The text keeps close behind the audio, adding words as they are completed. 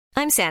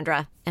I'm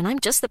Sandra, and I'm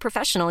just the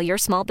professional your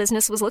small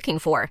business was looking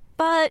for.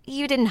 But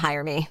you didn't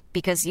hire me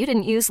because you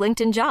didn't use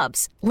LinkedIn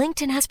Jobs.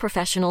 LinkedIn has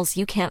professionals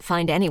you can't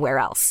find anywhere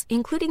else,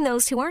 including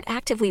those who aren't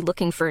actively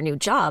looking for a new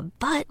job,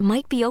 but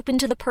might be open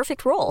to the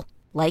perfect role,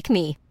 like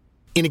me.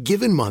 In a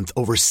given month,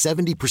 over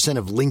 70%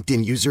 of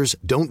LinkedIn users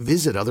don't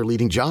visit other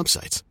leading job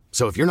sites.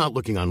 So if you're not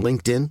looking on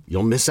LinkedIn,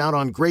 you'll miss out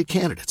on great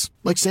candidates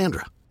like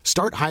Sandra.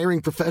 Start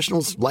hiring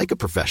professionals like a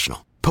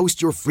professional.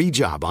 Post your free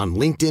job on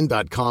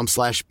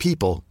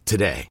linkedin.com/people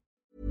today.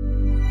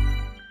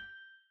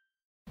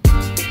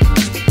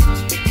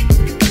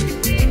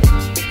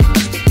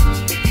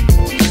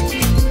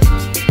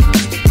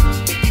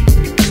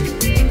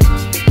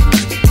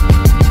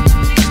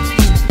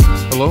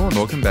 Hello and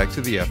welcome back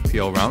to the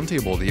FPL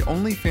Roundtable, the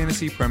only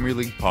fantasy Premier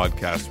League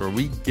podcast where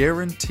we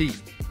guarantee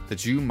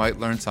that you might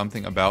learn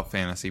something about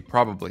fantasy,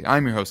 probably.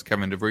 I'm your host,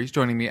 Kevin DeVries.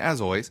 Joining me, as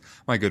always,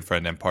 my good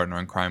friend and partner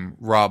in crime,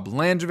 Rob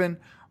Langevin.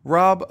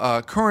 Rob,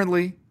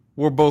 currently,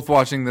 we're both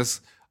watching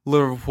this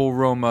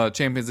Liverpool-Roma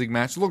Champions League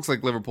match. It looks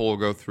like Liverpool will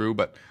go through,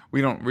 but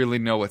we don't really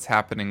know what's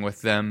happening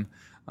with them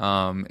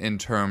in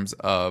terms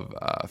of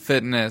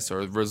fitness or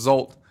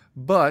result.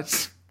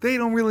 But they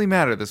don't really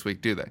matter this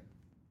week, do they?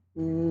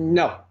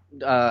 No.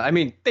 I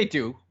mean, they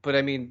do, but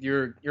I mean,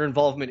 your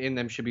involvement in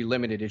them should be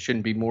limited. It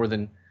shouldn't be more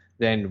than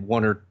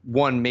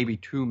one, maybe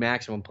two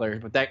maximum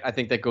players. But I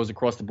think that goes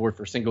across the board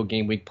for single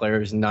game week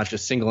players, and not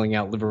just singling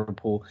out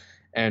Liverpool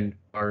and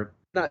are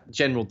not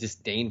general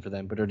disdain for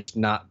them, but are just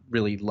not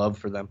really love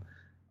for them.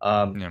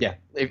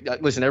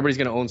 Listen, everybody's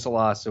going to own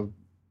Salah, so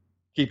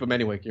keep him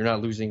anyway. You're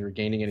not losing or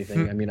gaining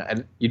anything. I mean,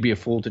 you'd be a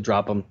fool to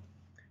drop him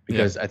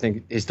because I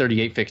think his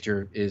 38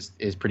 fixture is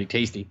pretty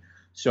tasty.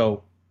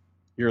 So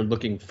you're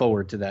looking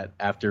forward to that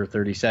after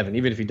 37.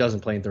 Even if he doesn't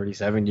play in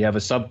 37, you have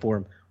a sub for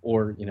him.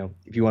 Or,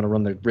 if you want to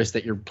run the risk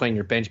that you're playing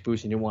your bench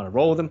boost and you want to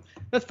roll with him,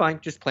 that's fine.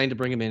 Just plan to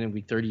bring him in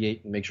week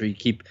 38 and make sure you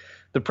keep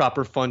the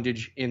proper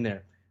fundage in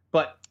there.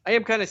 But I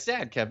am kind of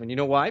sad, Kevin. You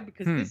know why?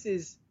 Because this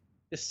is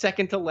the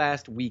second to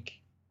last week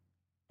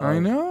of I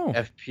know.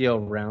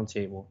 FPL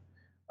Roundtable.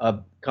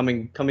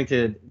 Coming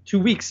to 2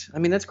 weeks. I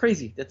mean, that's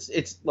crazy.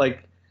 It's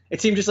like it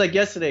seemed just like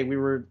yesterday we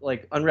were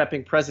like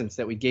unwrapping presents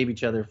that we gave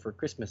each other for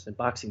Christmas and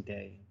Boxing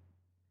Day.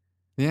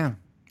 Yeah.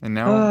 And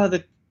now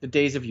the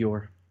days of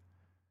yore.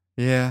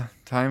 Yeah,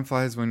 time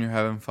flies when you're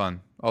having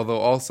fun. Although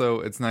also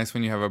it's nice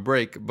when you have a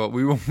break, but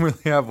we won't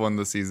really have one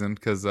this season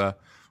because we're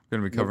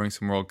going to be covering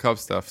some World Cup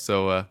stuff.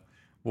 So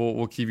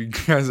we'll keep you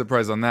guys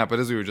apprised on that. But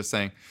as we were just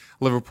saying,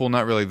 Liverpool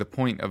not really the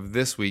point of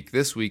this week.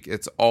 This week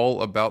it's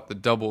all about the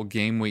double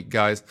game week,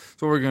 guys.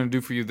 So what we're going to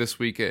do for you this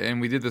week, and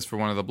we did this for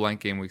one of the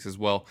blank game weeks as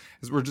well,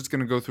 is we're just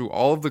going to go through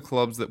all of the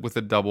clubs that with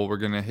a double. We're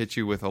going to hit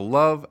you with a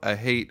love, a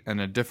hate, and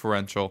a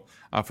differential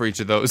for each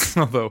of those.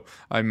 Although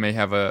I may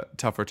have a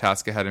tougher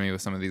task ahead of me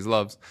with some of these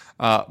loves.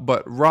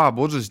 But Rob,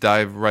 we'll just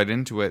dive right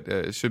into it.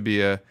 It should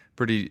be a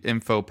pretty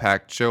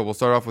info-packed show. We'll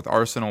start off with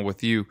Arsenal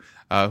with you.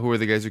 Who are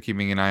the guys you're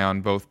keeping an eye on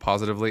both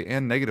positively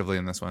and negatively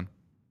in this one?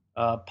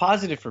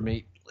 Positive for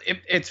me.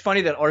 It's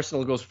funny that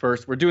Arsenal goes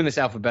first. We're doing this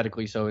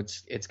alphabetically, so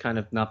it's kind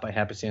of not by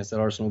happenstance that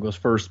Arsenal goes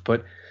first.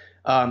 But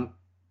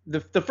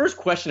the first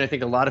question I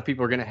think a lot of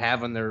people are going to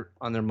have on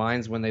their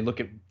minds when they look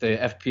at the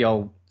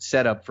FPL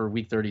setup for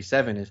week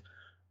 37 is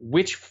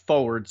which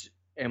forwards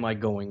am I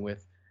going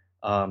with?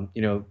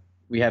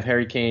 We have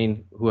Harry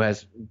Kane, who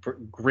has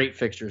great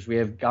fixtures. We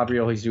have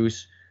Gabriel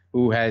Jesus,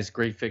 who has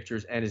great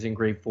fixtures and is in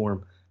great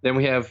form. Then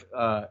we have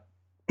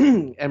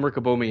Emerick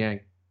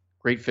Aubameyang,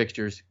 great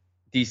fixtures,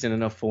 decent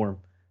enough form.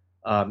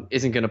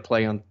 Isn't going to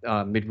play on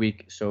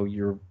midweek, so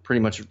you're pretty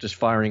much just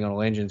firing on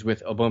all engines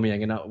with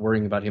Aubameyang and not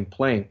worrying about him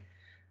playing.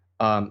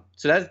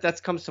 So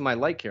that comes to my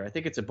like here. I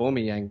think it's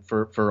Aubameyang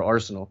for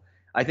Arsenal.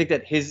 I think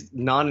that his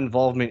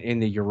non-involvement in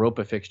the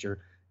Europa fixture,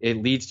 it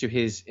leads to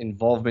his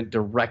involvement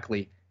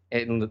directly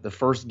in the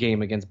first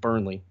game against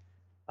Burnley.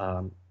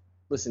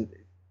 Listen,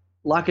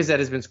 Lacazette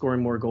has been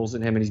scoring more goals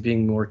than him, and he's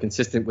being more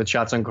consistent with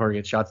shots on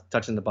target, shots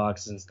touching the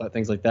box and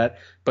things like that.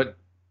 But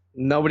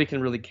nobody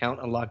can really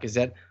count on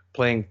Lacazette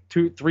playing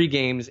 2-3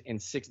 games in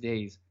 6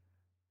 days.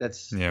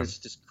 It's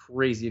just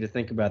crazy to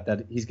think about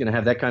that. He's going to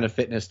have that kind of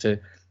fitness to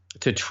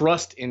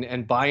trust in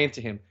and buy into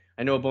him.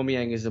 I know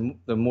Aubameyang is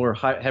the more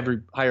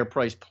higher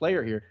priced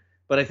player here,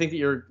 but I think that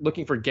you're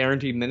looking for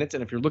guaranteed minutes.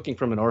 And if you're looking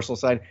from an Arsenal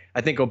side,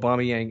 I think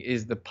Aubameyang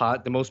is the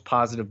most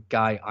positive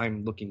guy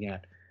I'm looking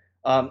at.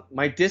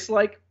 My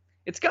dislike,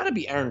 it's got to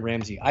be Aaron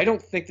Ramsey. I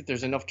don't think that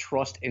there's enough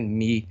trust in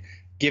me,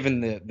 given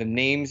the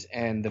names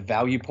and the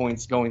value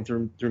points going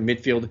through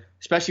midfield,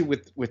 especially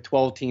with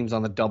 12 teams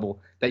on the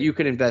double, that you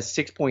could invest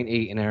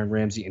 6.8 in Aaron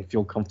Ramsey and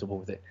feel comfortable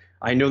with it.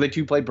 I know they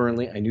do play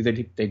Burnley. I knew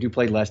that they do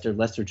play Leicester.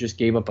 Leicester just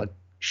gave up a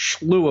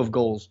slew of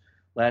goals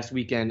last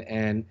weekend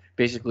and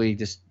basically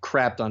just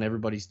crapped on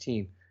everybody's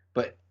team.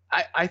 But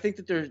I think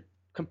that they're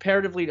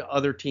comparatively to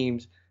other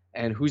teams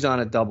and who's on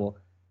a double,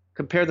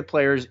 compare the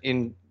players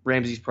in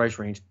Ramsey's price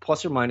range,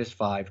 plus or minus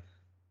 5.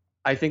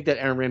 I think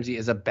that Aaron Ramsey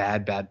is a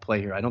bad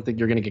player. I don't think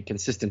you're going to get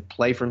consistent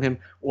play from him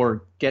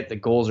or get the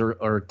goals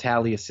or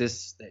tally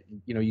assists that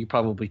you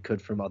probably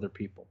could from other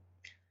people.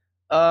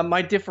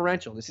 My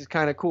differential. This is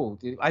kind of cool.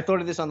 I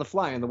thought of this on the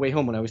fly on the way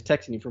home when I was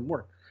texting you from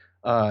work.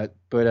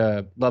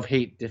 But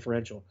love-hate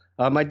differential.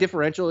 My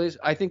differential is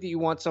I think that you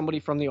want somebody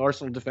from the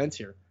Arsenal defense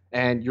here,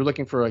 and you're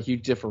looking for a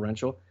huge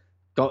differential.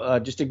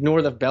 Don't just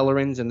ignore the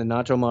Bellerins and the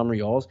Nacho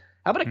Monreals.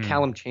 How about a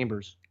Callum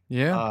Chambers?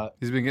 Yeah,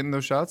 he's been getting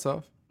those shots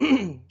off.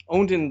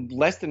 Owned in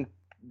less than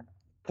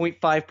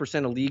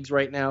 0.5% of leagues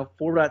right now.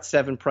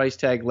 4.7 price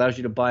tag allows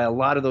you to buy a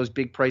lot of those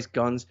big price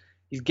guns.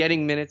 He's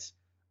getting minutes.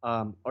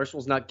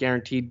 Arsenal's not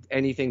guaranteed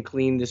anything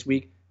clean this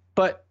week,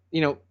 but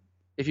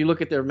if you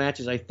look at their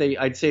matches,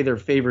 I'd say they're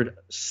favored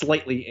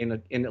slightly in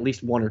at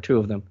least one or two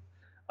of them.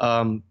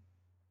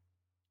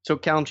 So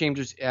Callum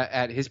Chambers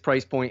at his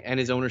price point and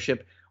his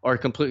ownership are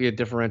completely a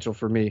differential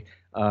for me.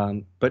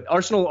 But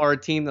Arsenal are a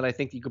team that I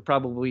think you could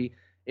probably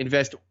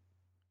invest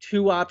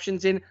two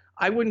options in.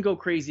 I wouldn't go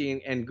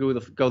crazy and go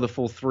the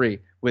full three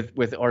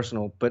with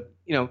Arsenal, but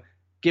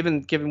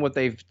given what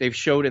they've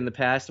showed in the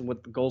past and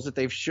what the goals that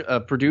they've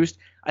produced,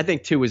 I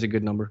think two is a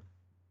good number.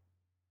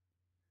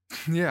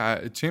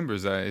 Yeah,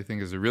 Chambers I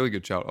think is a really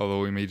good shout,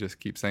 although we may just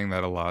keep saying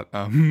that a lot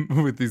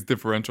with these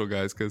differential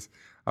guys because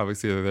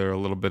obviously they're a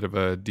little bit of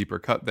a deeper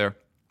cut there.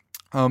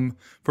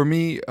 For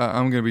me,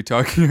 I'm going to be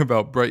talking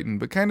about Brighton,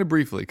 but kind of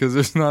briefly because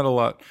there's not a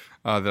lot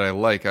that I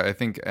like. I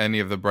think any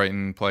of the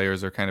Brighton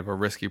players are kind of a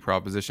risky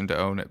proposition to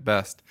own at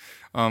best.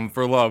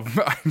 For Love,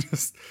 I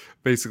just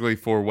basically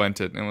forewent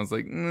it and was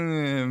like,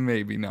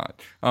 maybe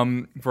not.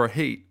 For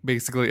Hate,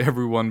 basically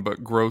everyone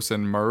but Gross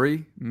and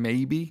Murray,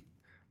 maybe.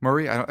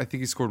 Murray, I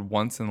think he scored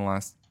once in the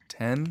last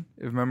 10,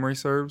 if memory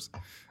serves.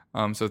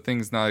 So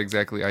things not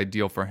exactly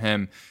ideal for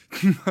him.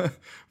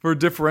 For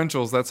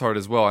differentials, that's hard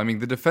as well. I mean,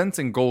 the defense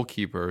and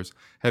goalkeepers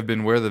have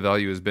been where the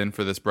value has been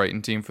for this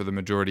Brighton team for the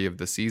majority of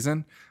the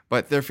season.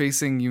 But they're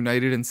facing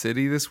United and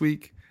City this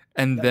week,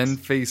 and then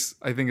face,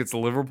 I think it's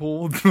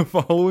Liverpool the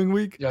following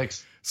week.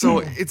 Yikes. So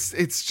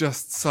it's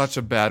just such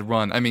a bad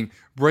run. I mean,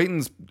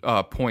 Brighton's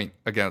point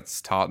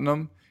against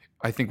Tottenham,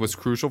 I think, was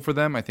crucial for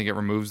them. I think it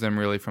removes them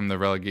really from the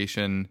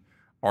relegation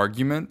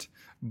argument.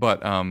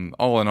 But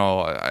all in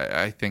all,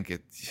 I think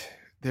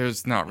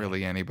there's not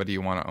really anybody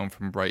you want to own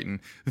from Brighton.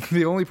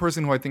 The only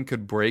person who I think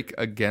could break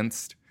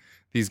against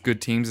these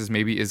good teams is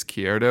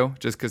Izquierdo,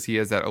 just because he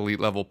has that elite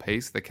level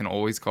pace that can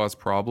always cause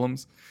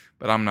problems.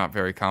 But I'm not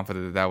very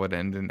confident that would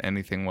end in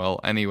anything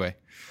well anyway.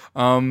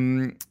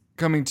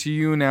 Coming to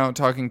you now,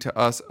 talking to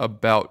us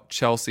about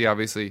Chelsea.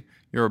 Obviously,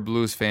 you're a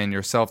Blues fan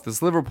yourself.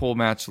 This Liverpool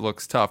match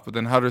looks tough, but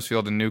then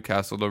Huddersfield and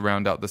Newcastle to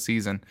round out the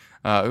season.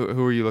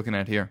 Who are you looking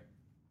at here?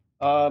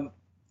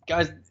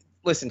 Guys,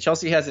 listen,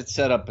 Chelsea has it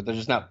set up, but they're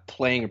just not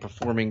playing or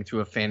performing to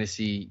a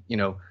fantasy,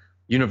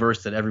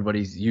 universe that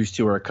everybody's used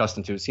to or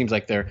accustomed to. It seems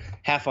like they're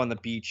half on the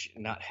beach,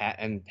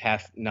 and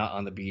half not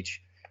on the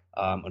beach.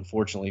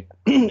 Unfortunately,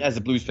 as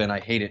a Blues fan, I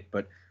hate it,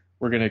 but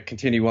we're going to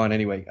continue on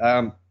anyway.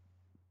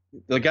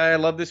 The guy I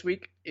love this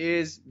week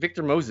is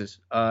Victor Moses.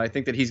 I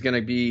think that he's going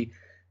to be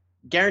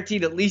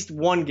guaranteed at least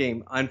one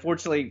game.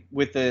 Unfortunately,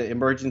 with the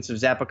emergence of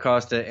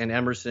Zappacosta and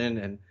Emerson,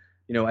 and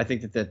I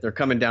think that they're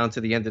coming down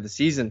to the end of the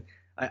season.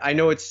 I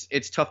know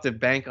it's tough to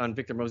bank on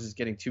Victor Moses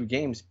getting 2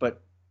 games,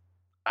 but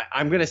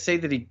I'm going to say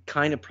that he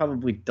kind of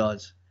probably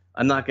does.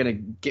 I'm not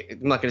going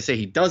to say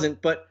he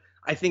doesn't, but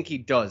I think he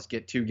does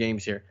get 2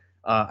 games here.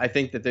 I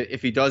think that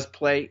if he does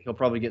play, he'll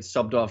probably get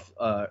subbed off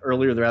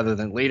earlier rather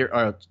than later,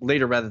 or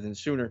later rather than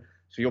sooner.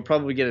 So you'll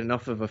probably get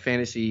enough of a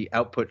fantasy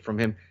output from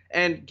him.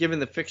 And given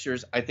the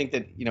fixtures, I think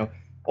that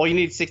all you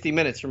need is 60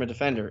 minutes from a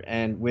defender.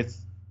 And with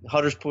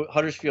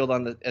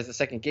Huddersfield as the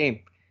second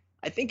game,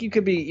 I think you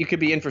could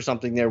be in for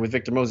something there with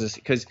Victor Moses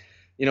because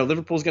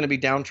Liverpool's going to be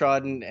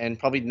downtrodden and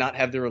probably not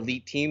have their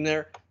elite team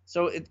there.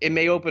 So it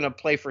may open a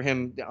play for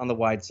him on the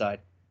wide side.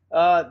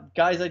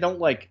 Guys, I don't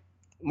like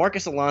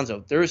Marcus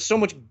Alonso. There is so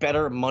much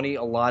better money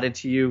allotted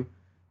to you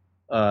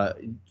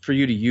for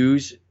you to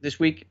use this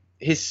week.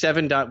 His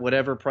 7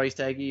 whatever price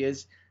tag he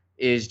is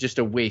just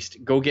a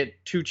waste. Go get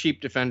 2 cheap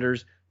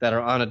defenders that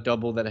are on a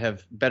double that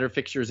have better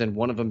fixtures, and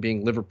one of them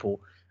being Liverpool.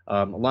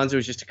 Alonso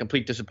is just a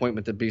complete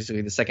disappointment that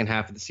basically the second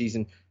half of the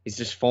season he's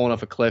just fallen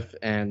off a cliff,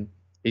 and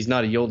he's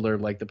not a yodeler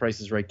like the Price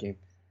is Right game.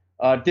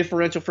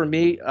 Differential for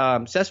me,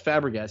 Cesc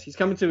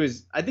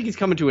Fabregas. I think he's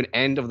coming to an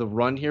end of the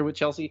run here with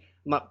Chelsea.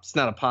 It's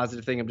not a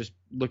positive thing. I'm just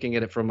looking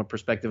at it from a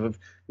perspective of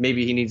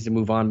maybe he needs to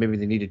move on. Maybe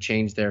they need a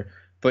change there.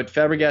 But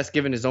Fabregas,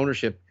 given his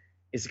ownership,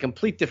 is a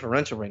complete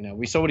differential right now.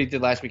 We saw what he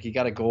did last week. He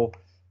got a goal.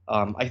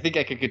 I think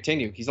I could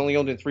continue. He's only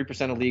owned in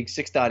 3% of leagues,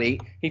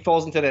 6.8. He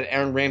falls into that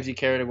Aaron Ramsey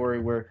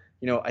category where,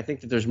 I think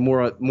that there's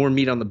more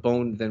meat on the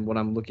bone than what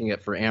I'm looking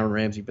at for Aaron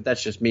Ramsey. But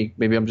that's just me.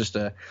 Maybe I'm just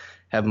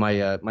have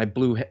my my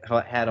blue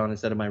hat on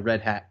instead of my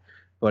red hat.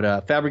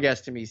 But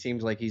Fabregas to me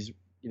seems like he's,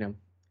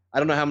 I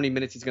don't know how many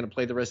minutes he's going to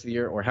play the rest of the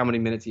year or how many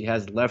minutes he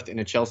has left in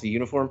a Chelsea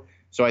uniform.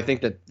 So I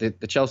think that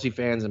the Chelsea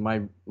fans and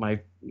my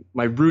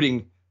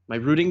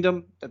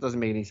rootingdom, that doesn't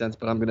make any sense,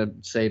 but I'm going to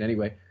say it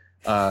anyway,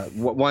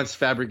 wants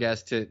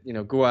Fabregas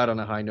to, go out on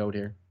a high note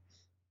here.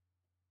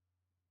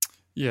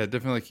 Yeah,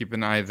 definitely keep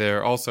an eye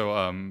there. Also,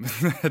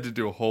 had to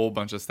do a whole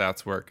bunch of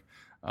stats work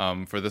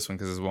for this one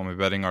because this is what my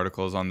betting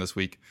article is on this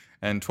week.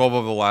 And 12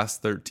 of the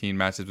last 13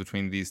 matches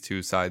between these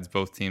two sides,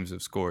 both teams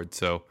have scored.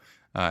 So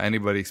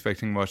anybody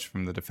expecting much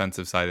from the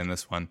defensive side in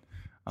this one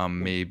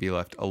may be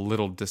left a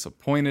little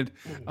disappointed.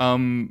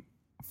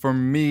 For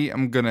me,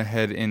 I'm going to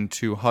head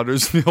into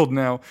Huddersfield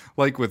now.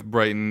 Like with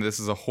Brighton, this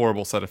is a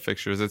horrible set of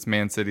fixtures. It's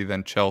Man City,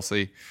 then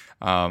Chelsea,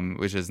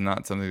 which is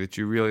not something that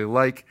you really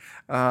like.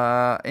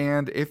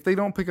 And if they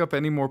don't pick up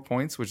any more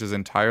points, which is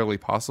entirely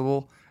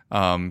possible,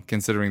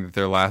 considering that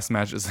their last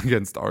match is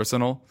against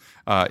Arsenal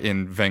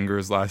in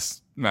Wenger's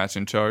last match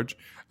in charge,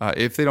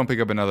 if they don't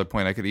pick up another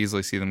point, I could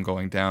easily see them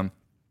going down.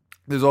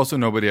 There's also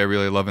nobody I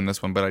really love in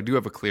this one, but I do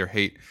have a clear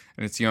hate,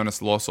 and it's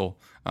Jonas Lossel,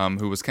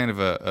 who was kind of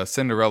a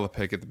Cinderella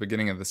pick at the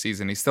beginning of the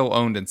season. He's still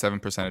owned in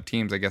 7% of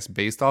teams, I guess,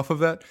 based off of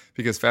that,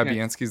 because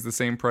Fabianski's the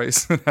same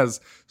price and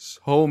has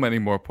so many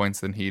more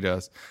points than he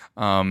does.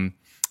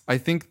 I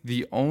think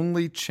the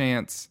only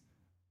chance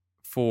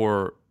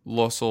for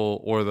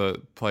Lossel or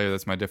the player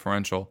that's my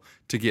differential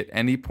to get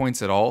any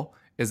points at all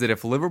is that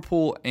if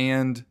Liverpool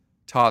and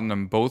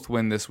Tottenham both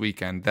win this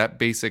weekend, that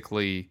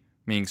basically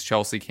means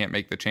Chelsea can't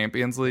make the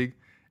Champions League.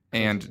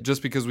 And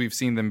just because we've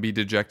seen them be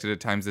dejected at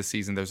times this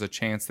season, there's a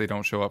chance they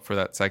don't show up for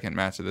that second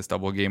match of this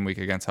double game week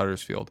against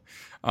Huddersfield.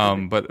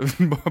 But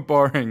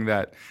barring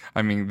that,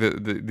 I mean,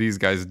 these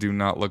guys do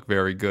not look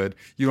very good.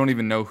 You don't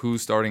even know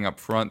who's starting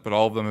up front, but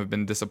all of them have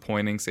been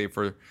disappointing, save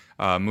for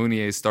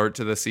Meunier's start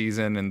to the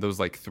season and those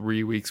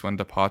 3 weeks when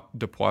De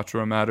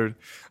Poitre mattered.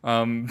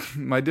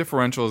 My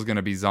differential is going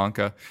to be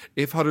Zonka.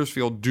 If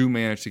Huddersfield do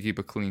manage to keep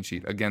a clean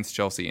sheet against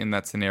Chelsea in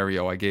that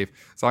scenario I gave,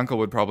 Zonka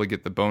would probably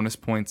get the bonus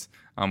points,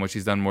 which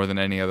he's done more than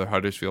any other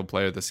Huddersfield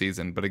player this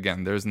season. But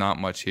again, there's not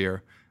much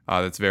here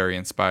that's very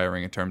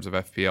inspiring in terms of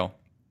FPL.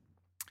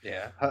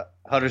 Yeah,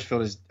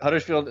 Huddersfield.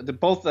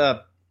 Both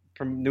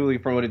newly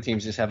promoted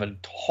teams just have a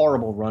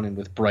horrible run-in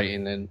with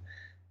Brighton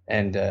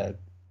and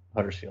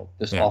Huddersfield.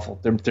 Just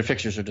awful. Their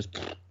fixtures are just.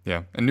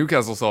 Yeah, and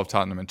Newcastle still have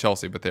Tottenham and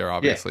Chelsea, but they are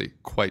obviously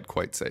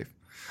quite safe.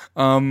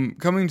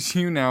 Coming to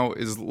you now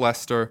is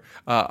Leicester.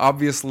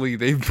 Obviously,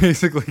 they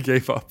basically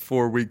gave up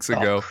 4 weeks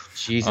ago. Oh,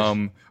 Jesus.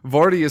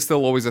 Vardy is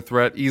still always a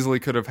threat. Easily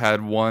could have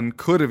had one,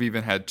 could have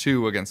even had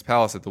two against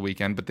Palace at the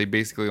weekend, but they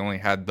basically only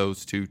had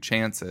those two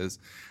chances.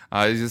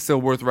 Is it still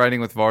worth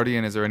riding with Vardy,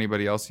 and is there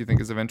anybody else you think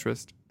is of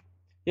interest?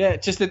 Yeah,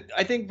 it's just that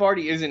I think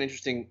Vardy is an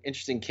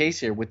interesting case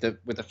here with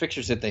the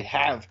fixtures that they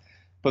have.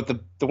 But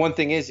the one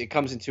thing is, it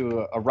comes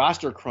into a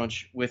roster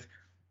crunch with,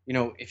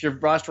 if you're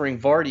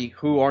rostering Vardy,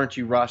 who aren't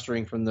you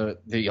rostering from the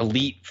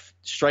elite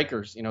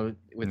strikers,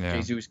 with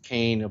Jesus,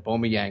 Kane,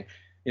 Aubameyang?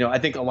 I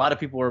think a lot of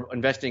people are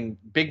investing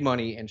big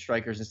money in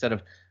strikers instead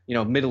of,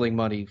 middling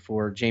money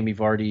for Jamie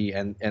Vardy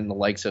and the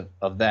likes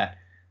of that.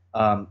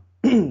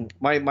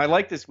 My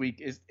like this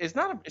week it's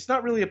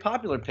not really a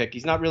popular pick.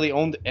 He's not really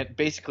owned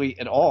basically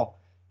at all.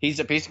 He's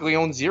basically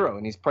owned 0,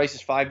 and his price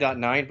is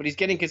 5.9, but he's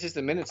getting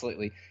consistent minutes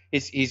lately.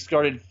 He's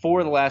started 4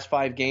 of the last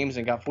 5 games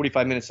and got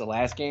 45 minutes the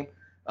last game.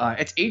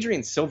 It's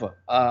Adrian Silva.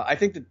 I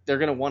think that they're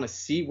going to want to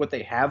see what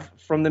they have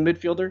from the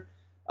midfielder.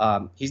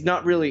 He's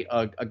not really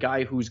a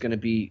guy who's going to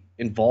be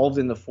involved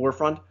in the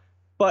forefront,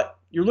 but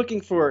you're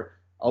looking for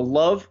a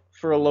love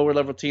for a lower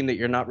level team that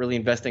you're not really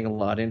investing a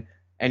lot in,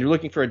 and you're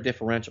looking for a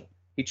differential.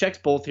 He checks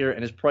both here,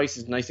 and his price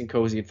is nice and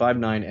cozy at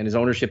 5.9, and his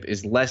ownership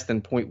is less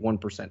than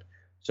 0.1%.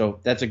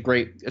 So that's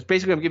it's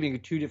basically, I'm giving you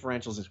 2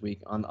 differentials this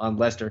week on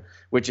Leicester,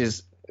 which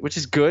is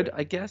good,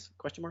 I guess,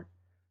 question mark.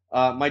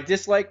 My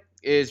dislike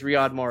is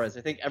Riyad Mahrez.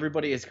 I think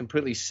everybody is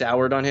completely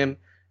soured on him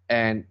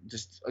and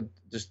just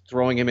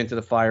throwing him into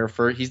the fire.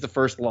 He's the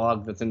first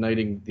log that's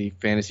igniting the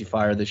fantasy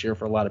fire this year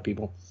for a lot of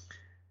people.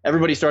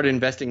 Everybody started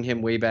investing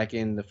him way back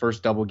in the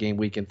first double game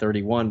week in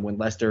 31 when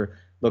Leicester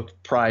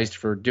looked prized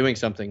for doing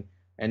something.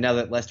 And now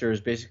that Leicester is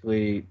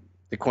basically,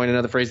 to coin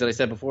another phrase that I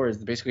said before, is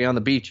basically on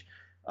the beach,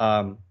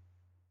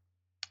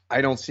 I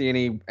don't see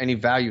any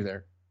value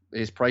there.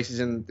 His price is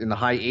in the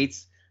high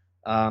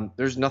 8s.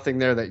 There's nothing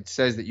there that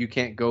says that you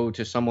can't go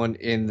to someone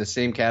in the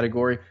same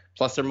category,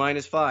 plus or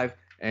minus 5,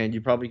 and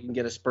you probably can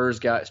get a Spurs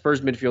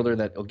midfielder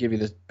that will give you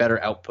this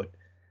better output.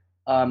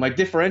 My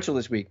differential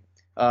this week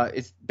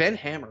is Ben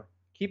Hammer.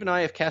 Keep an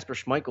eye if Kasper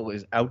Schmeichel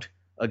is out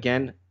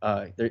again.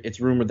 It's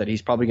rumored that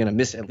he's probably going to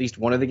miss at least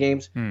one of the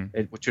games,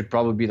 which would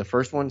probably be the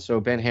first one. So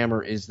Ben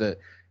Hammer is the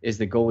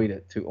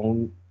goalie to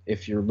own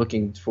if you're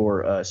looking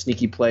for a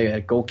sneaky play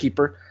at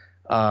goalkeeper.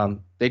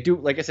 They do,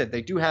 like I said,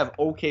 they do have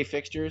okay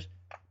fixtures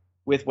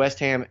with West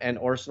Ham and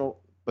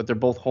Arsenal, but they're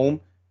both home.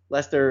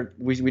 Leicester,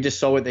 we just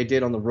saw what they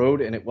did on the road,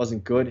 and it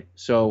wasn't good.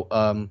 So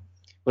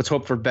let's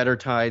hope for better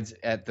tides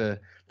at the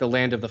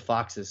land of the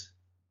Foxes.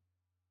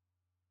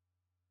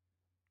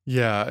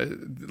 Yeah,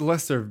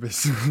 Leicester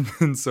have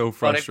been so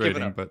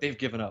frustrating, but they've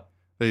given up.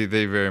 They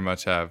very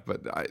much have.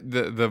 But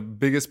the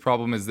biggest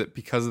problem is that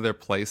because of their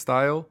play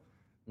style,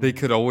 they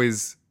could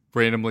always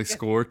randomly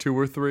score 2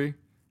 or 3,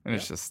 and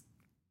it's just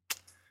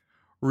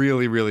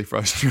really, really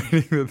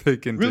frustrating that they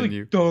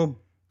continue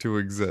to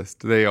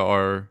exist. They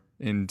are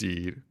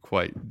indeed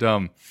quite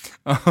dumb.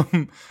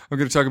 I'm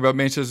going to talk about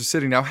Manchester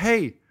City now.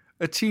 Hey,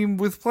 a team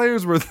with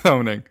players worth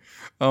owning.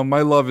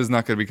 My love is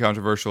not going to be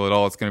controversial at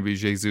all. It's going to be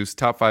Jesus,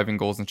 top 5 in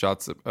goals and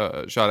shot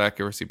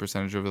accuracy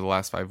percentage over the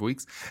last 5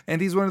 weeks.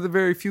 And he's one of the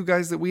very few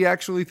guys that we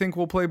actually think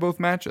will play both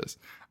matches,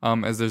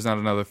 as there's not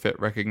another fit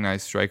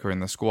recognized striker in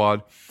the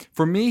squad.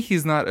 For me,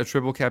 he's not a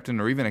triple captain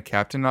or even a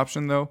captain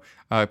option, though,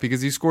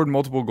 because he scored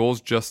multiple goals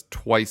just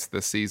twice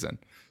this season.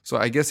 So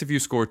I guess if you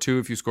score 2,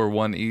 if you score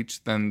 1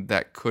 each, then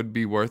that could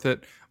be worth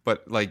it.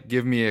 But like,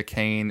 give me a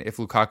Kane. If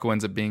Lukaku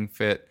ends up being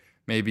fit,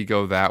 maybe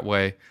go that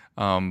way.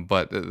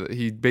 But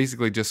he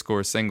basically just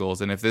scores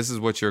singles. And if this is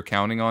what you're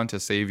counting on to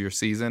save your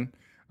season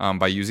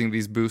by using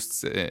these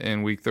boosts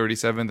in week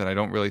 37, then I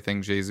don't really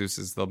think Jesus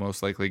is the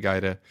most likely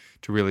guy to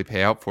really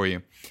pay out for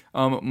you.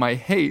 My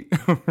hate,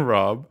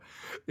 Rob,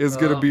 is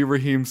going to be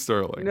Raheem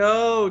Sterling.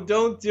 No,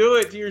 don't do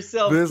it to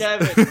yourself,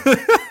 Kevin.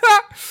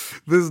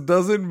 This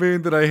doesn't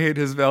mean that I hate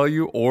his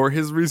value or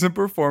his recent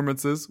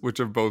performances, which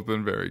have both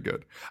been very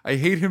good. I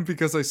hate him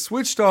because I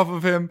switched off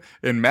of him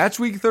in match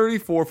week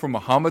 34 for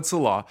Mohamed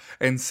Salah,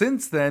 and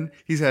since then,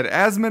 he's had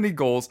as many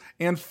goals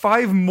and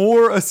 5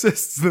 more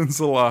assists than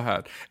Salah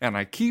had. And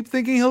I keep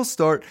thinking he'll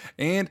start,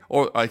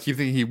 or I keep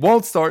thinking he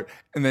won't start,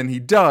 and then he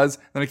does,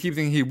 and I keep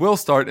thinking he will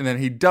start, and then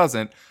he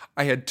doesn't.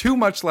 I had too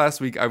much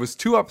last week. I was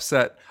too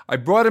upset. I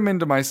brought him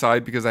into my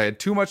side because I had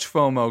too much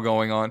FOMO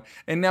going on.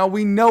 And now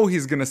we know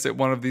he's going to sit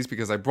one of these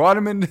because I brought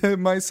him into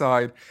my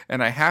side.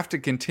 And I have to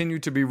continue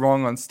to be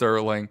wrong on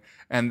Sterling.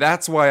 And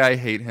that's why I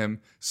hate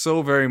him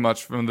so very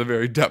much from the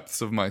very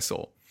depths of my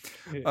soul.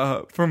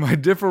 For my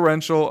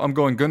differential, I'm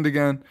going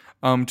Gundogan.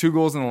 2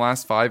 goals in the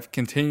last 5.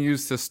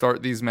 Continues to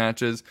start these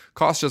matches.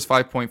 Cost just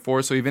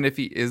 5.4. So even if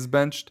he is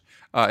benched,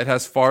 it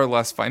has far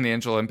less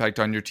financial impact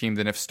on your team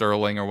than if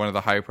Sterling or one of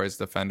the high-priced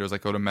defenders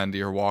like Otamendi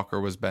or Walker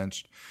was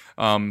benched.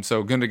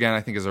 So Gundogan,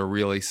 I think, is a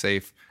really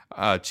safe,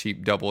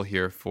 cheap double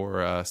here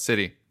for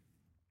City.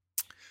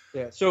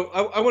 Yeah, so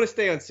I want to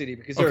stay on City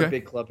because they're a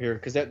big club here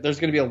because there's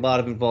going to be a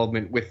lot of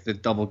involvement with the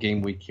double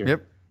game week here.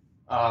 Yep.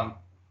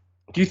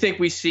 Do you think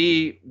we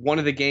see one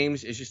of the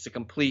games is just a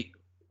complete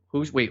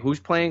who's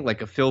playing?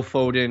 Like a Phil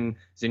Foden,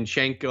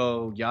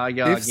 Zinchenko,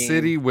 Yaya If game?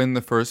 City win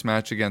the first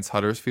match against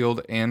Huddersfield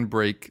and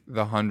break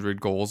the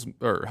 100 goals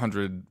or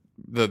 100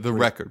 the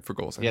record for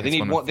goals. Yeah, they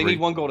need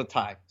one goal to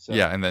tie. So.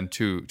 Yeah, and then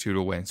two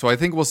to win. So I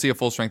think we'll see a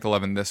full strength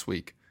 11 this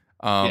week.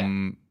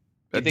 Do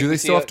they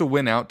still have to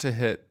win out to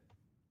hit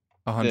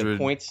 100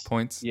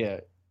 points?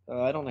 Yeah.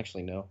 I don't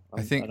actually know.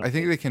 I think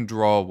they can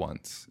draw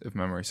once, if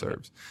memory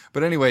serves.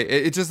 But anyway,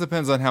 it just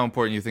depends on how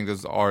important you think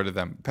those are to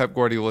them. Pep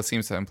Guardiola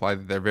seems to imply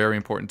that they're very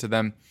important to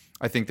them.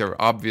 I think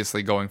they're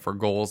obviously going for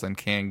goals and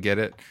can get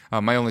it.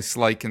 My only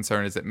slight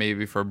concern is that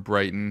maybe for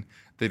Brighton,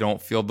 they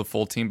don't field the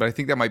full team. But I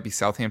think that might be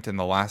Southampton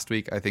the last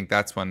week. I think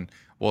that's when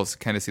we'll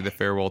kind of see the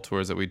farewell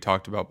tours that we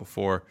talked about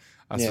before,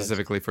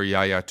 specifically for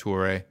Yaya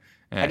Toure.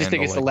 I just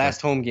think it's the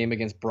last home game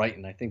against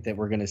Brighton. I think that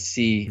we're going to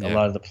see a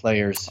lot of the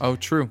players. Oh,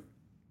 true.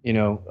 You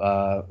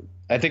know,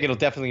 I think it'll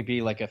definitely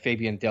be like a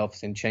Fabian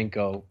Delph,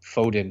 Zinchenko,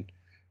 Foden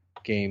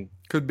game.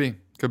 Could be.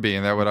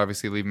 And that would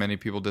obviously leave many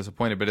people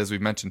disappointed. But as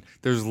we've mentioned,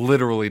 there's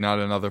literally not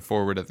another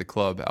forward at the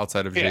club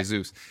outside of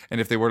Jesus.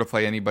 And if they were to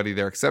play anybody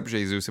there except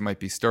Jesus, it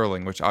might be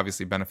Sterling, which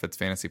obviously benefits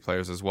fantasy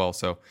players as well.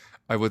 So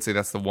I would say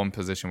that's the one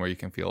position where you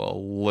can feel a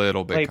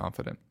little bit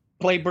confident.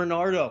 Play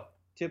Bernardo,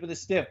 tip of the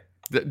stiff.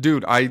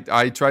 Dude,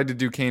 I tried to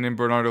do Kane and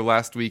Bernardo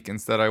last week.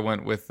 Instead, I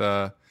went with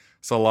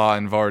Salah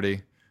and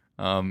Vardy.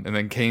 And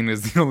then Kane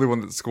is the only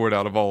one that scored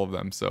out of all of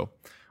them. So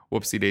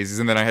whoopsie daisies.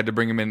 And then I had to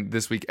bring him in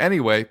this week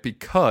anyway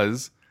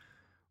because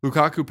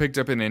Lukaku picked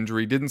up an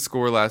injury, didn't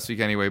score last week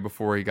anyway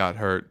before he got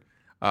hurt.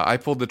 I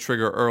pulled the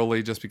trigger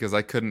early just because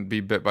I couldn't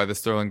be bit by the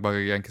Sterling bug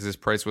again because his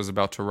price was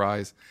about to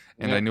rise.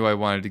 And I knew I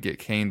wanted to get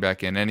Kane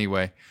back in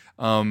anyway.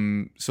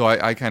 So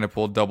I kind of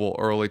pulled double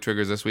early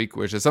triggers this week,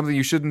 which is something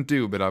you shouldn't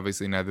do, but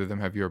obviously neither of them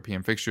have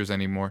European fixtures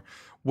anymore.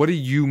 What do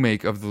you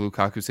make of the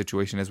Lukaku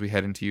situation as we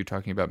head into you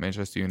talking about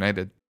Manchester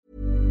United?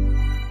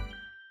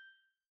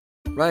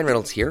 Ryan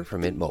Reynolds here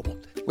from Mint Mobile.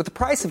 With the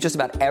price of just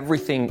about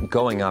everything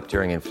going up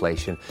during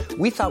inflation,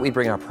 we thought we'd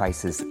bring our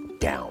prices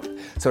down.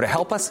 So to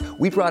help us,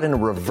 we brought in a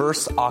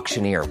reverse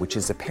auctioneer, which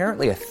is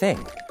apparently a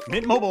thing.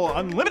 Mint Mobile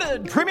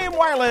Unlimited Premium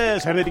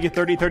Wireless. How to get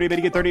 30, 30, bit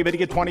to get 30, bit to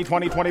get 20,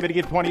 20, 20, bit to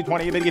get 20,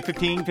 20, bit to get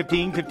 15,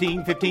 15,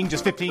 15, 15,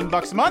 just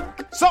 $15 a month?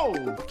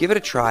 Sold! Give it a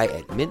try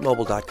at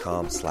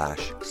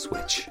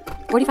mintmobile.com/switch.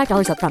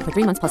 $45 up front for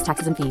 3 months plus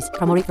taxes and fees.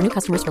 Promo rate for new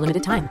customers for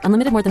limited time.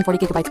 Unlimited more than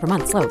 40 gigabytes per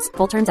month. Slows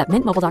full terms at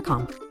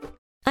mintmobile.com.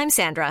 I'm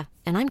Sandra,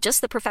 and I'm just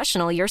the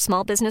professional your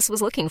small business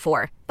was looking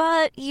for.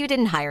 But you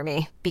didn't hire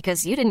me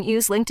because you didn't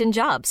use LinkedIn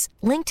Jobs.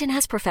 LinkedIn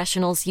has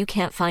professionals you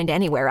can't find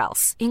anywhere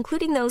else,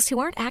 including those who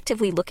aren't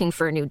actively looking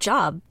for a new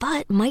job,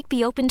 but might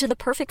be open to the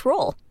perfect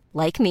role,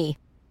 like me.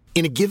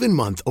 In a given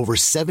month, over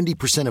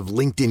 70% of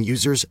LinkedIn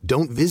users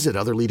don't visit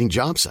other leading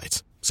job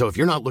sites. So if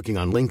you're not looking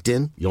on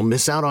LinkedIn, you'll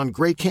miss out on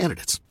great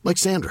candidates like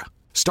Sandra.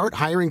 Start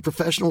hiring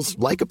professionals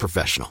like a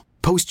professional.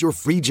 Post your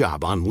free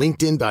job on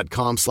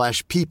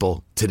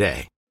linkedin.com/people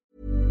today.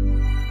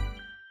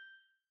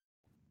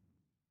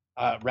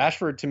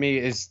 Rashford to me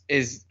is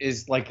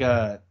like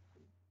a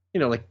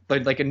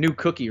like a new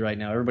cookie right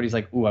now. Everybody's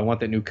like, ooh, I want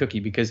that new cookie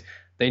because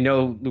they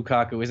know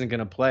Lukaku isn't going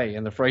to play,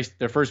 and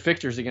their first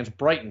fixture is against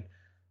Brighton.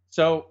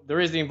 So there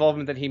is the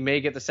involvement that he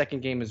may get the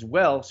second game as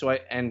well.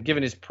 And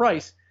given his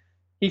price,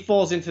 he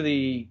falls into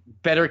the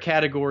better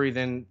category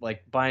than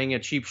like buying a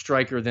cheap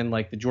striker than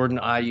like the Jordan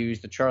Ayew's,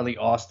 the Charlie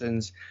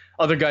Austins,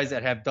 other guys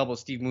that have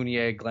doubles, Steve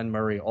Mounier, Glenn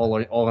Murray, all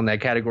in that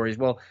category as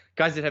well.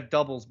 Guys that have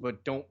doubles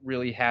but don't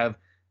really have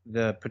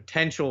the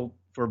potential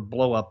for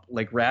blow up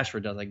like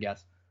Rashford does, I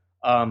guess.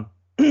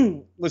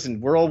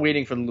 Listen, we're all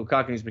waiting for the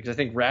Lukaku news because I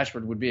think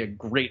Rashford would be a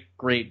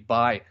great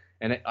buy,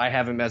 and I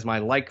have him as my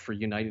like for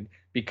United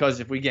because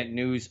if we get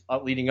news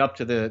leading up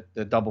to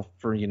the double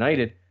for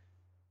United,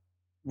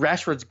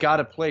 Rashford's got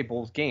to play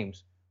both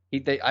games.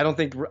 I don't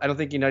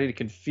think United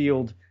can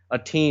field a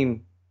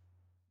team,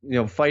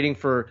 fighting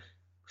for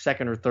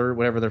second or third,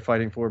 whatever they're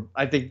fighting for.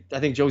 I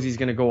think Josie's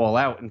going to go all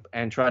out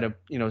and try to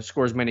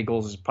score as many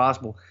goals as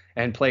possible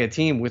and play a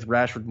team with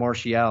Rashford,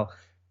 Martial,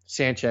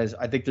 Sanchez.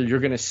 I think that you're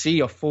going to see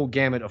a full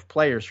gamut of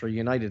players for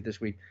United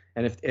this week.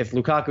 And if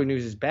Lukaku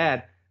news is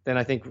bad, then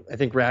I think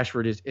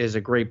Rashford is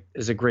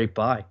a great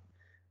buy.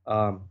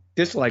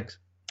 Dislikes.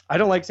 I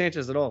don't like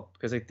Sanchez at all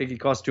because I think he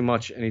costs too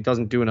much and he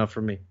doesn't do enough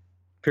for me.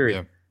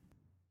 Period.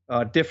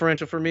 Yeah.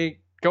 Differential for me.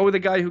 Go with a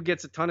guy who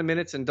gets a ton of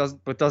minutes and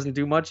doesn't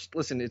do much.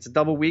 Listen, it's a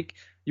double week.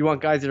 You want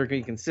guys that are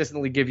going to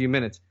consistently give you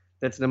minutes.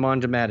 That's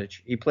Nemanja Matic.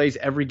 He plays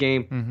every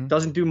game,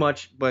 doesn't do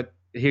much, but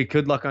he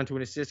could luck onto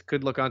an assist,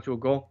 could luck onto a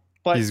goal.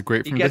 But he's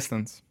great from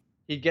distance.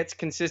 He gets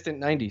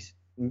consistent 90s.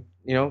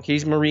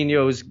 He's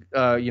Mourinho's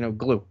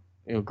glue.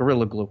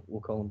 Gorilla Glue, we'll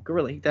call him.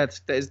 Gorilla.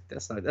 That's a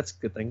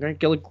good thing, right?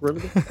 Gorilla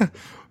Glue.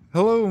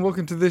 Hello and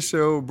welcome to this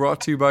show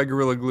brought to you by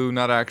Gorilla Glue.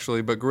 Not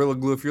actually, but Gorilla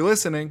Glue if you're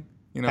listening.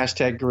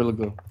 Hashtag Gorilla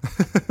Glue.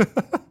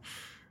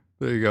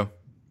 There you go.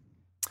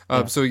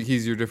 Yeah. So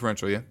he's your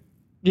differential, yeah?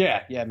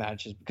 Yeah,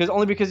 matches.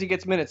 Because he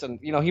gets minutes, and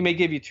he may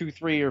give you 2,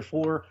 3, or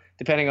 4,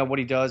 depending on what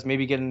he does.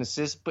 Maybe get an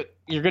assist, but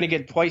you're going to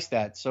get twice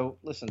that. So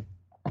listen,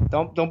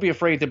 don't be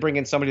afraid to bring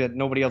in somebody that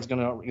nobody else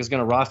is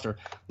gonna roster.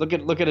 Look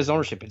at his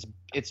ownership.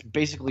 It's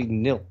basically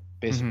nil.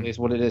 Basically, is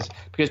what it is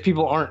because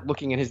people aren't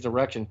looking in his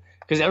direction.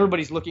 Because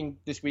everybody's looking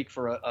this week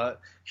for a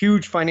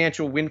huge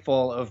financial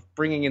windfall of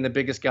bringing in the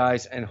biggest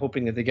guys and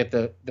hoping that they get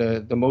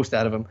the most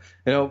out of them.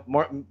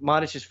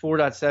 Matic is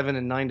 4.7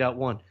 and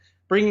 9.1.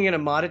 Bringing in a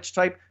Matic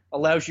type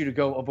allows you to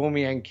go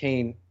Aubameyang,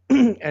 Kane,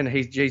 and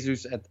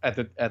Jesus at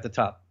the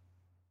top.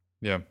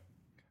 Yeah,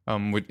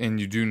 and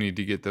you do need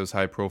to get those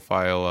high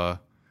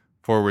profile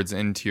forwards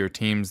into your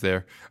teams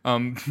there,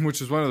 which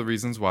is one of the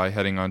reasons why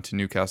heading on to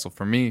Newcastle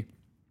for me,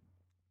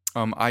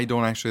 I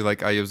don't actually like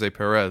Ayoze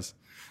Perez.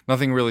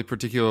 Nothing really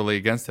particularly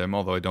against him,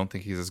 although I don't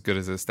think he's as good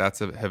as his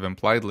stats have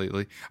implied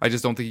lately. I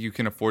just don't think you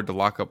can afford to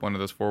lock up one of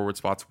those forward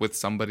spots with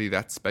somebody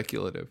that's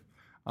speculative,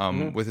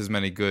 with as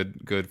many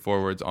good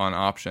forwards on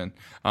option.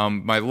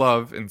 My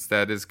love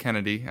instead is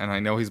Kennedy, and I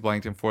know he's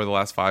blanked in 4 of the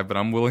last 5, but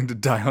I'm willing to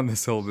die on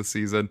this hill this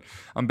season.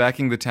 I'm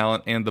backing the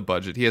talent and the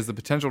budget. He has the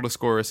potential to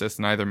score or assist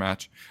in either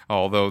match,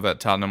 although that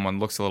Tottenham one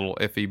looks a little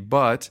iffy,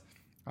 but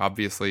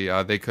obviously,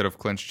 they could have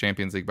clinched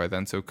Champions League by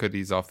then, so could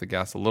ease off the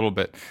gas a little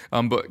bit.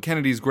 But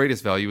Kennedy's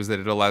greatest value is that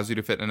it allows you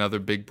to fit another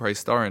big price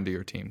star into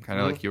your team, kind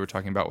of like you were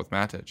talking about with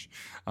Matic.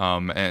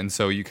 And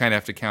so you kind of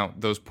have to count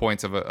those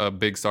points of a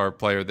big star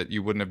player that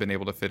you wouldn't have been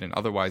able to fit in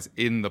otherwise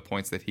in the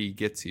points that he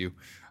gets you,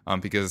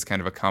 because it's kind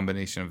of a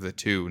combination of the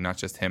two, not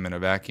just him in a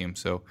vacuum.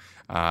 So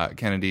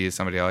Kennedy is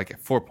somebody I like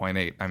at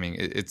 4.8. I mean,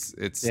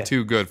 it's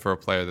too good for a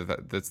player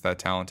that's that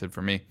talented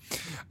for me.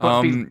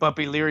 But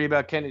be leery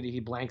about Kennedy. He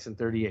blanks in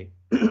 38.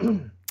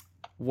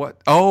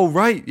 What? Oh,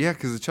 right. Yeah,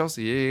 because of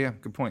Chelsea. Yeah.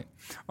 Good point.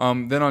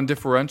 Then on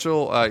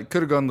differential,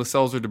 could have gone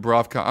Lascelles or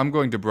Dubravka. I'm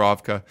going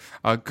Dubravka.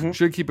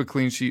 Should keep a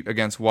clean sheet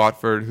against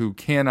Watford, who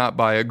cannot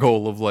buy a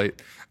goal of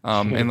late.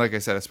 And like I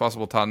said, it's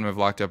possible Tottenham have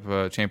locked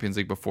up Champions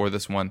League before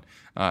this one,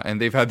 and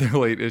they've had their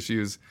late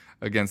issues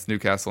against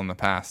Newcastle in the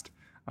past.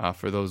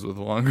 For those with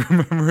longer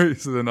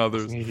memories than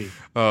others.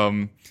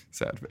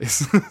 Sad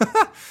face.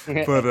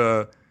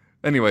 But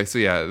anyway, so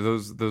yeah,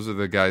 those are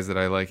the guys that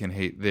I like and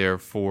hate there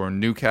for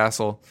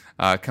Newcastle.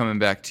 Coming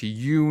back to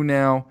you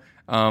now,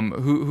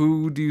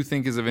 who do you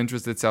think is of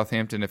interest at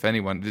Southampton, if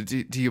anyone?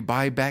 Do you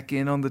buy back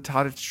in on the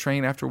Tadic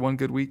train after one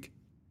good week?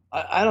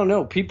 I don't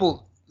know.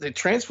 The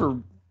transfer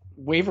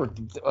waiver,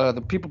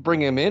 the people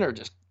bringing him in are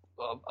just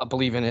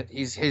believe in it.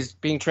 He's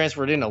being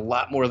transferred in a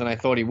lot more than I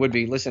thought he would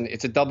be. Listen,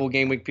 it's a double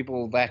game week.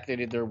 People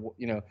vaccinated their,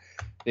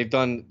 they've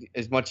done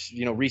as much,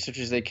 research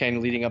as they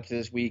can leading up to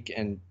this week.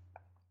 And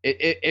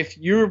if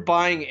you're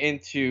buying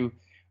into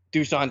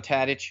Dusan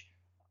Tadic,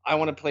 I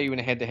want to play you in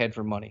a head-to-head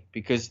for money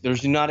because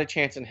there's not a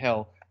chance in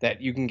hell that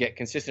you can get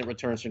consistent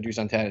returns from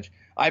Dusan Tadic.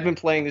 I've been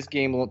playing this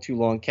game a little too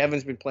long.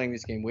 Kevin's been playing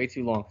this game way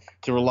too long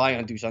to rely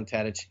on Dusan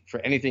Tadic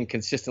for anything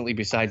consistently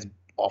besides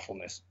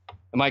awfulness.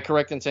 Am I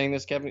correct in saying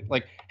this, Kevin?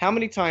 Like, how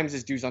many times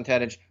has Dusan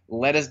Tadic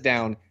let us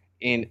down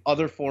in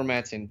other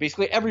formats, in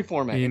basically every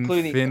format,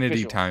 including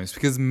infinity times,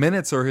 because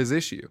minutes are his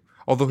issue.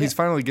 Although he's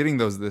finally getting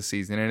those this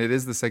season, and it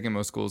is the second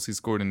most goals he's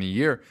scored in a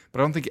year.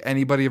 But I don't think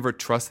anybody ever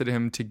trusted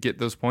him to get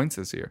those points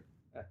this year.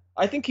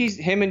 I think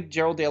him and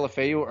Gerald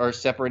Deulofeu are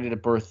separated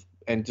at birth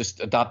and just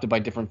adopted by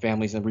different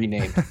families and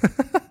renamed.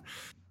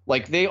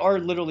 Like, they are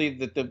literally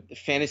the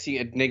fantasy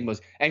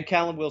enigmas. And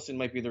Callum Wilson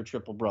might be their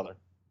triple brother.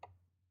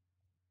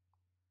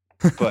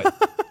 But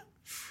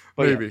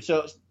Maybe. Yeah.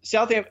 So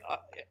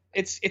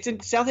Southampton,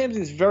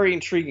 Southampton's very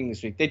intriguing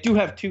this week. They do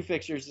have 2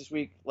 fixtures this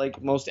week,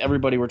 like most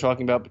everybody we're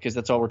talking about, because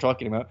that's all we're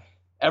talking about.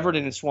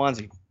 Everton and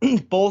Swansea,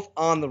 both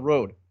on the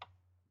road.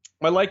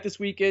 My like this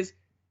week is,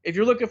 if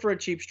you're looking for a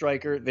cheap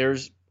striker,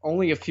 there's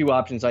only a few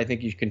options I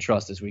think you can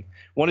trust this week.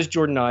 One is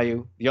Jordan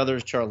Ayew. The other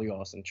is Charlie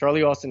Austin.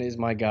 Charlie Austin is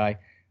my guy.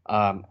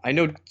 I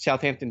know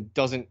Southampton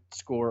doesn't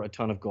score a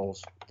ton of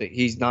goals.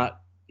 He's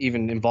not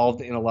even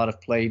involved in a lot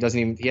of play. He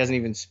hasn't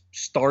even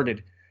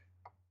started.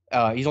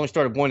 He's only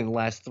started 1 in the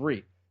last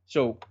 3.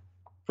 So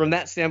from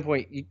that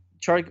standpoint,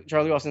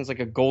 Charlie Austin is like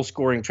a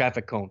goal-scoring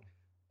traffic cone.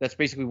 That's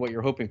basically what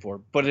you're hoping for.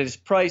 But at his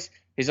price,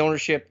 his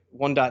ownership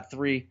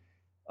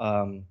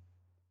 1.3.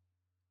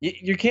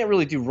 You can't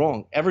really do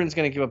wrong. Everton's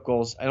going to give up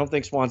goals. I don't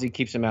think Swansea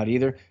keeps them out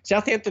either.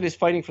 Southampton is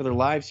fighting for their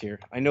lives here.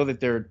 I know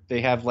that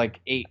they have like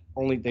 8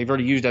 only. They've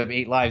already used up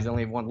 8 lives. They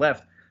only have 1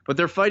 left, but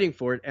they're fighting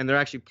for it, and they're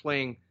actually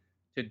playing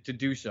to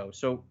do so.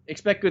 So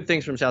expect good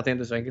things from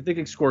Southampton. So I think they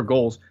can score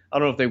goals. I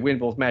don't know if they win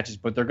both matches,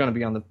 but they're going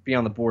to be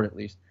on the board at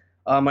least.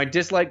 My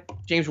dislike,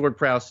 James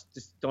Ward-Prowse.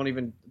 Just don't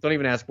even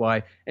ask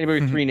why.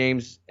 Anybody with 3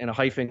 names and a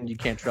hyphen you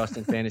can't trust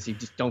in fantasy,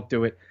 just don't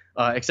do it.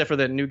 Except for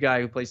that new guy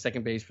who plays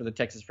second base for the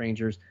Texas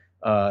Rangers.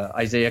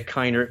 Isaiah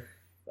Kiner,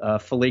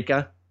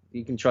 Felica.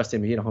 You can trust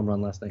him. He hit a home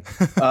run last night.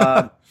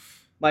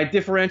 My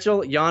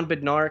differential, Jan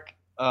Bednark,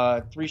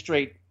 3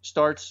 straight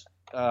starts,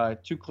 2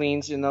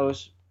 cleans in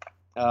those.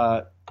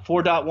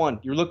 4.1.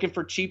 You're looking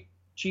for cheap.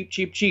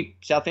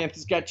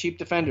 Southampton's got cheap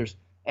defenders,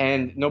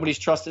 and nobody's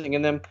trusting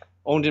in them.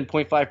 Owned in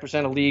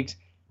 0.5% of leagues.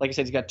 Like I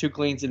said, he's got 2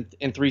 cleans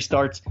in 3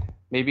 starts.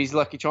 Maybe he's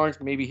Lucky Charms.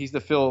 Maybe he's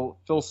the Phil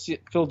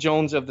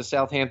Jones of the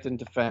Southampton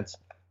defense.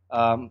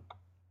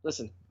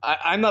 Listen,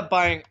 I'm not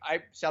buying.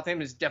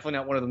 Southampton is definitely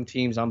not one of them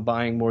teams I'm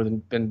buying more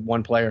than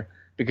one player,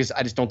 because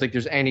I just don't think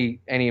there's any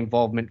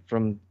involvement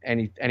from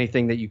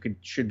anything that you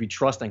should be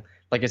trusting.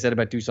 Like I said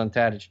about Dusan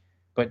Tadic,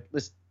 but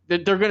listen, they're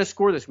going to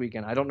score this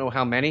weekend. I don't know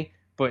how many,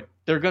 but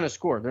they're going to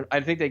score. I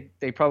think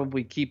they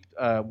probably keep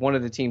one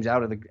of the teams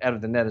out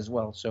of the net as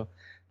well. So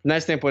from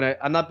that standpoint,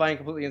 I'm not buying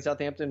completely in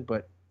Southampton,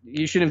 but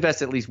you should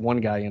invest at least one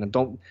guy in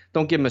them.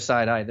 Don't give them a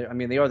side eye. I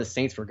mean, they are the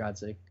Saints, for God's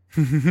sake.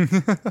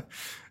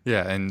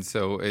 Yeah, and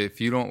so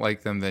if you don't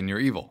like them, then you're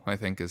evil, I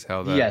think is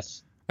how that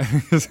yes.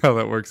 is how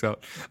that works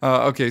out.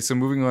 Okay, so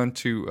moving on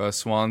to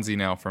Swansea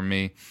now for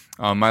me.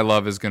 My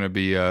love is going to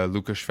be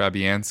Łukasz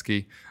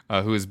Fabianski,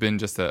 who has been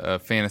just a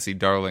fantasy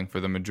darling for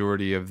the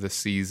majority of the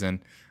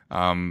season.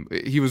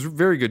 He was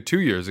very good 2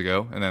 years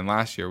ago, and then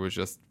last year was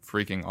just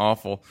freaking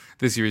awful.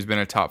 This year he's been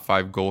a top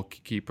 5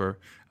 goalkeeper,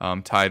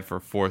 tied for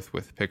 4th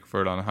with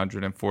Pickford on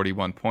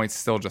 141 points,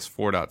 still just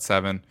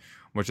 4.7,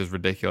 which is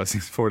ridiculous.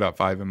 He's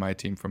 4.5 in my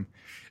team from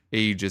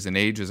ages and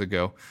ages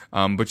ago.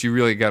 But you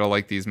really got to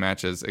like these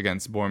matches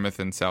against Bournemouth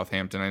and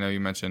Southampton. I know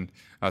you mentioned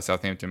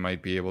Southampton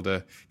might be able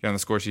to get on the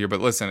score sheet here, but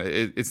listen,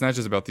 it's not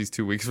just about these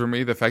 2 weeks for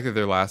me. The fact that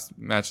their last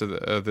match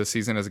of the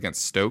season is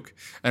against Stoke,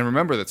 and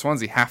remember that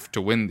Swansea have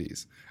to win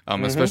these,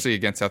 especially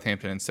against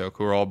Southampton and Stoke,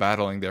 who are all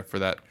battling there for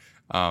that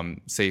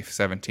safe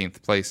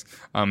 17th place.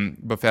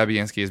 But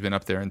Fabianski has been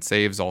up there in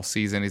saves all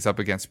season. He's up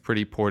against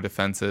pretty poor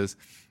defenses.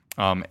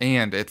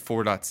 And at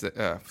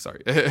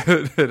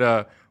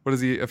 4.6, what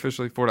is he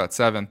officially?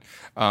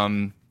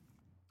 4.7.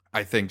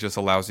 I think just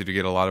allows you to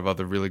get a lot of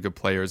other really good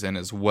players in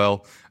as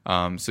well.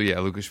 So yeah,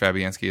 Łukasz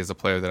Fabianski is a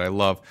player that I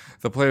love.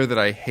 The player that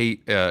I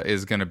hate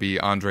is going to be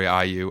Andre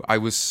Ayew. I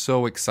was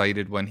so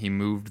excited when he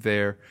moved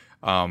there.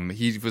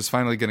 He was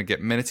finally going to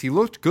get minutes. He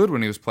looked good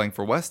when he was playing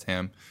for West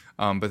Ham,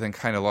 but then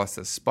kind of lost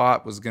his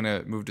spot, was going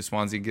to move to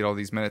Swansea and get all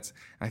these minutes.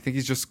 And I think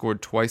he's just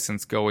scored twice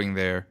since going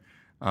there.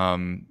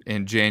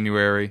 In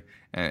January,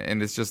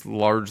 and it's just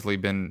largely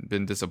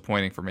been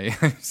disappointing for me.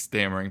 I'm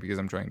stammering because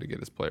I'm trying to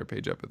get his player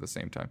page up at the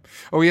same time.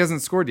 Oh, he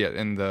hasn't scored yet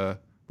in the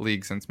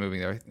league since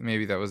moving there.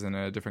 Maybe that was in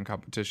a different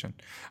competition.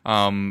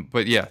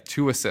 But yeah,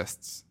 2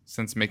 assists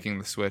since making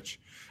the switch.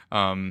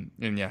 And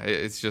yeah,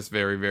 it's just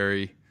very,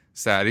 very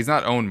sad. He's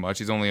not owned much.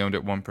 He's only owned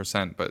at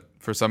 1%, but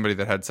for somebody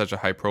that had such a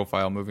high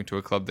profile moving to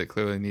a club that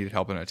clearly needed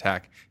help in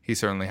attack, he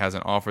certainly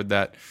hasn't offered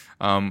that.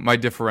 My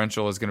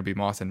differential is going to be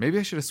Mawson. Maybe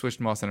I should have switched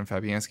Mawson and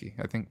Fabianski.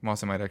 I think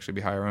Mawson might actually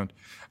be higher owned.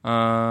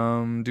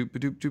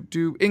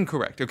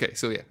 Incorrect. Okay,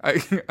 so yeah,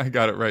 I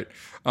got it right.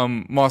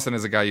 Mawson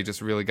is a guy you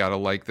just really got to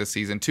like this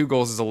season. 2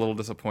 goals is a little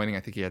disappointing. I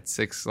think he had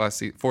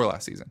 4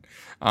 last season.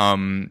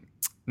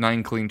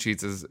 9 clean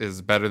sheets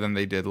is better than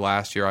they did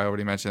last year. I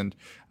already mentioned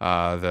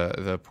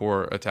the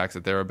poor attacks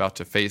that they're about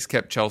to face.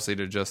 Kept Chelsea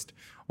to just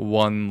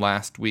 1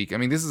 last week. I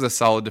mean, this is a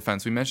solid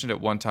defense. We mentioned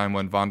at one time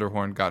when Van der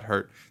Hoorn got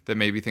hurt that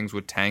maybe things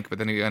would tank, but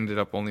then he ended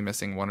up only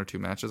missing 1 or 2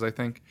 matches, I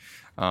think.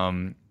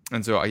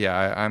 And so,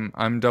 yeah,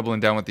 I'm doubling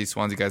down with these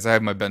Swansea guys. I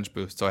have my bench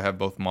boost, so I have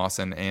both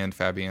Mawson and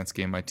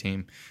Fabianski in my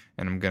team,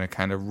 and I'm going to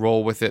kind of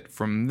roll with it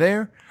from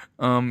there.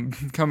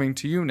 Coming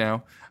to you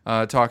now,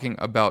 talking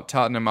about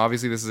Tottenham.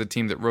 Obviously, this is a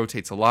team that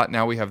rotates a lot.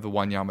 Now we have the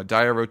Wanyama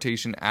Dyer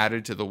rotation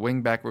added to the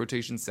wing-back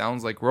rotation.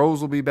 Sounds like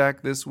Rose will be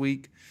back this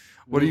week.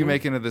 What are you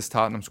making of this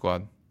Tottenham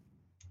squad?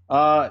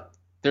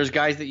 There's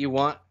guys that you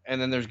want,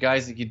 and then there's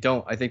guys that you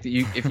don't. I think that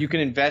if you can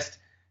invest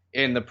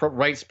in the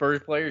right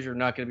Spurs players, you're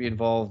not going to be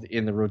involved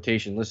in the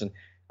rotation. Listen,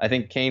 I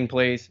think Kane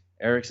plays,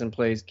 Eriksen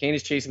plays. Kane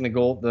is chasing the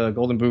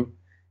golden boot.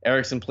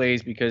 Eriksen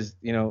plays because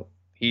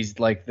he's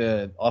like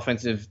the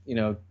offensive,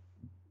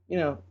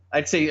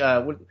 I'd say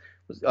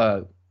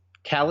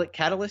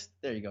catalyst.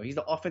 There you go. He's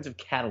the offensive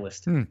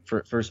catalyst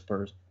for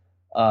Spurs.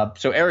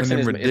 So Eriksen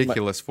in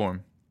ridiculous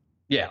form.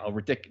 Yeah,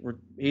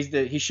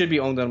 he should be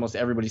owned on almost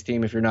everybody's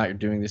team. If you're not, you're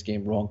doing this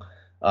game wrong.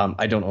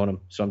 I don't own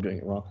him, so I'm doing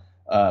it wrong.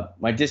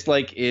 My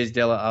dislike is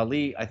Dele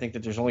Alli. I think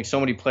that there's only so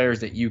many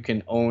players that you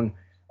can own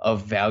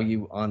of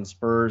value on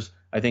Spurs.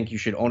 I think you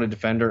should own a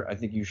defender. I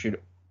think you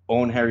should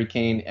own Harry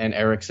Kane and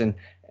Eriksen,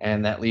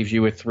 and that leaves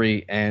you with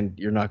 3, and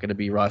you're not going to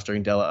be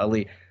rostering Dele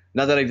Alli.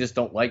 Not that I just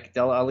don't like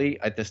Dele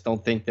Alli. I just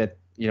don't think that,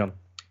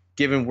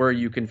 given where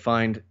you can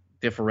find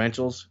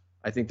differentials,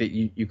 I think that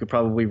you could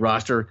probably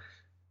roster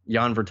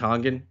Jan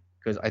Vertonghen,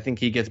 because I think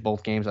he gets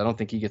both games. I don't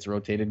think he gets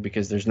rotated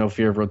because there's no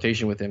fear of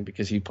rotation with him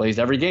because he plays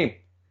every game.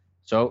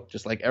 So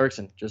just like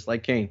Eriksen, just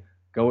like Kane,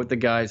 go with the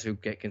guys who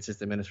get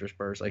consistent minutes for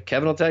Spurs. Like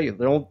Kevin will tell you,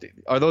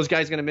 are those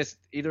guys going to miss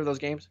either of those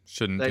games?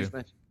 Shouldn't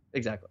do.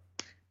 Exactly.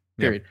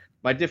 Period. Yep.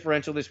 My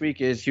differential this week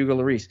is Hugo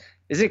Lloris.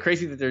 Isn't it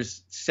crazy that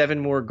there's 7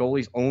 more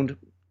goalies owned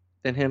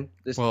than him?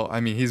 Well,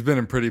 I mean, he's been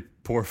in pretty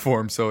poor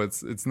form, so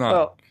it's not.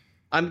 Well,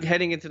 I'm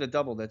heading into the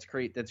double. That's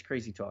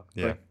crazy talk.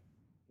 Yeah.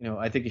 But,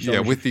 I think he should.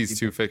 Yeah, with these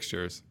 2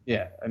 fixtures.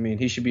 Yeah, I mean,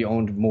 he should be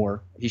owned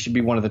more. He should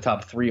be one of the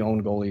top 3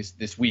 owned goalies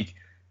this week.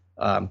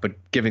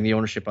 But giving the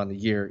ownership on the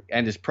year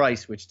and his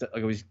price, which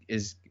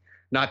is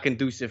not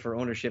conducive for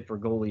ownership for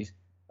goalies.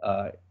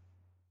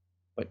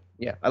 But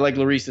yeah, I like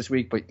Lloris this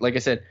week. But like I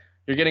said,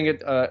 you're getting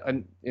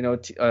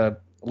a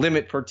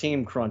limit per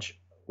team crunch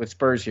with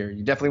Spurs here.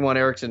 You definitely want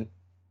Eriksen.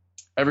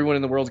 Everyone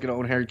in the world's going to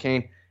own Harry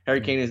Kane.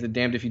 Harry Kane is the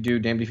damned if you do,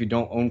 damned if you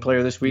don't own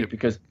player this week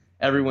because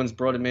everyone's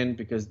brought him in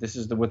because this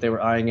is what they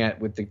were eyeing at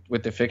with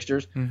the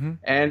fixtures. Mm-hmm.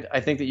 And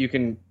I think that you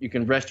can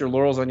rest your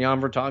laurels on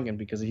Jan Vertonghen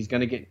because he's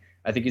going to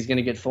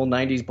get full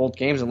 90s both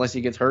games unless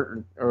he gets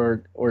hurt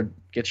or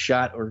gets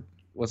shot, or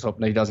let's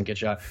hope he doesn't get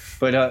shot.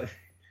 But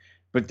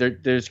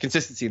there's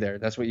consistency there.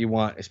 That's what you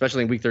want,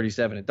 especially in week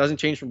 37. It doesn't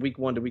change from week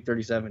 1 to week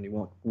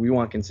 37. We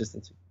want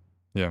consistency.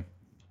 Yeah.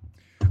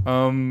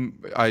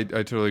 I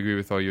totally agree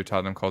with all your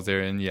Tottenham calls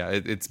there, and yeah,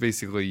 it's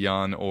basically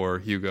Jan or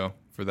Hugo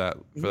for that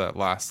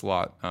last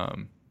slot.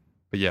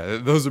 But yeah,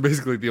 those are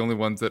basically the only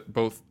ones that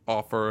both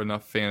offer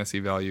enough fantasy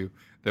value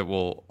that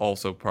will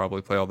also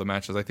probably play all the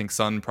matches. I think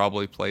Son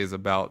probably plays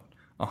about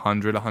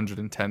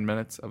 110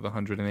 minutes of the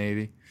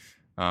 180,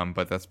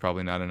 but that's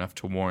probably not enough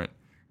to warrant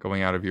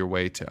going out of your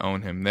way to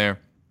own him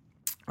there.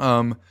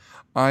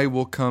 I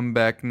will come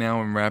back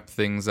now and wrap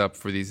things up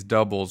for these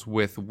doubles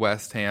with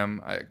West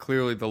Ham.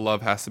 Clearly, the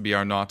love has to be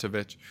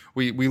Arnautovic.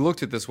 We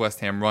looked at this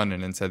West Ham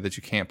run-in and said that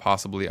you can't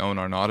possibly own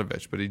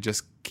Arnautovic, but he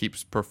just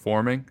keeps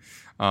performing.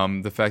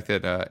 The fact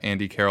that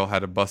Andy Carroll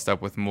had a bust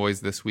up with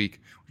Moyes this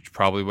week, which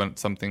probably went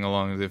something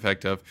along the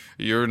effect of,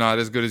 "You're not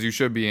as good as you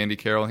should be, Andy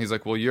Carroll." And he's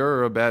like, "Well,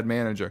 you're a bad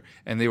manager."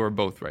 And they were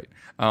both right.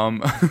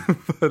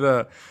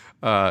 But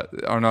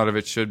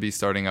Arnautovic should be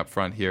starting up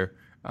front here.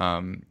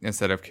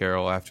 Instead of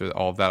Carroll after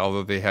all of that,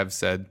 although they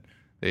announced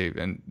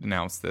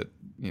that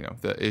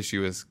the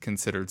issue is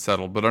considered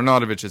settled. But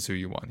Arnautovic is who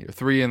you want here.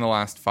 3 in the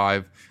last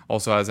 5,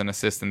 also has an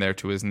assist in there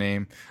to his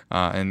name,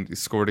 and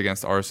scored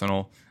against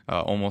Arsenal,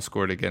 almost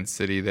scored against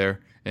City there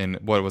in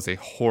what was a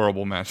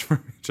horrible match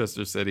for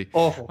Manchester City.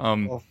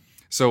 Awful.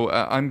 So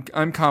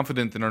I'm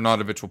confident that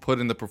Arnautovic will put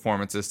in the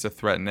performances to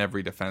threaten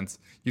every defense.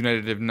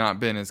 United have not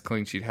been as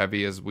clean sheet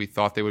heavy as we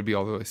thought they would be,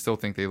 although I still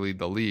think they lead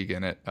the league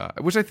in it,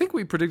 which I think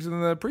we predicted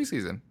in the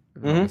preseason,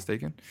 if I'm not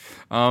mistaken.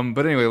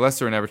 But anyway,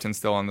 Leicester and Everton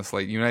still on the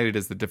slate. United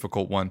is the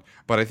difficult one,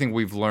 but I think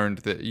we've learned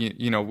that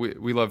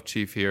we love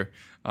Chief here.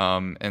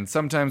 And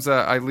sometimes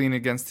I lean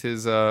against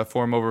his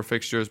form over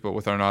fixtures, but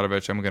with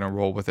Arnautovic, I'm going to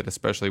roll with it,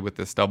 especially with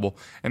this double.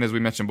 And as we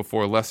mentioned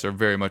before, Leicester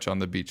very much on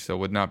the beach, so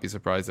would not be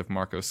surprised if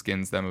Marco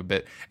skins them a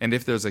bit. And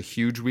if there's a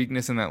huge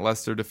weakness in that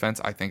Leicester defense,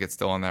 I think it's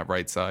still on that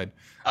right side.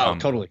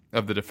 Totally.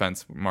 Of the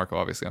defense. Marco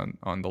obviously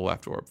on the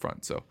left or up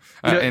front. So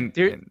here's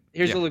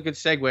a good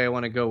segue I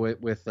want to go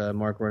with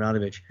Marco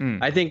Arnautovic.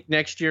 I think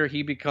next year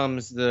he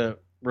becomes the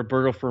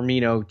Roberto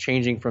Firmino,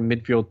 changing from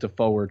midfield to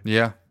forward.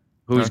 Yeah.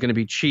 Who's going to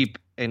be cheap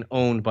and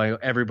owned by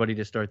everybody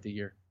to start the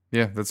year.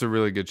 Yeah, that's a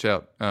really good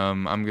shout.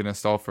 I'm going to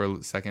stall for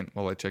a second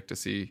while I check to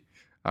see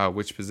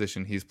which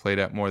position he's played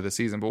at more this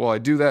season. But while I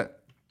do that,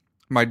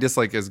 my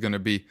dislike is going to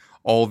be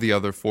all the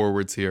other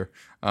forwards here.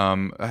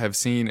 I have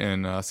seen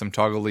in some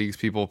toggle leagues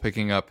people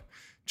picking up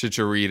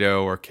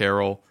Chicharito or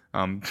Carroll.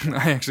 I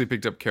actually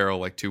picked up Carroll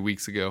like 2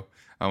 weeks ago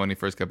when he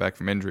first got back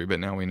from injury, but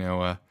now we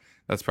know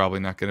that's probably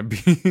not going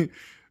to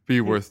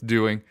be worth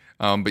doing.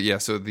 But yeah,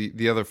 so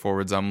the other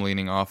forwards I'm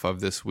leaning off of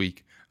this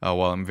week,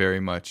 while I'm very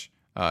much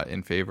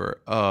in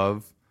favor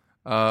of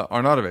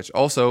Arnautovic.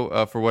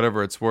 Also, for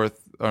whatever it's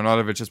worth,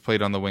 Arnautovic has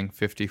played on the wing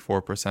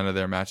 54% of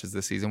their matches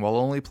this season, while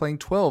only playing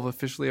 12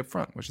 officially up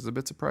front, which is a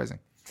bit surprising.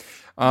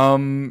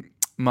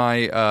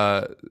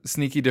 My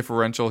sneaky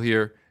differential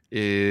here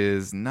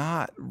is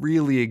not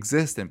really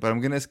existent, but I'm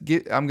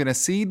gonna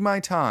cede my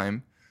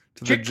time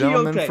to the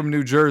gentleman from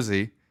New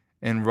Jersey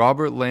and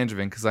Robert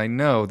Langevin, because I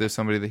know there's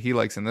somebody that he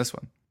likes in this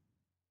one.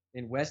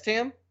 In West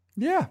Ham?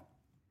 Yeah.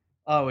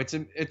 Oh, it's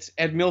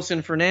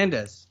Edmilson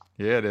Fernandez.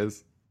 Yeah, it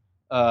is.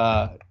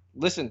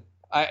 Listen,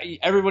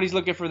 everybody's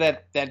looking for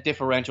that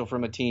differential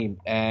from a team,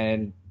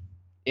 and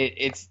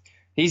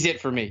he's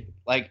it for me.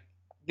 Like,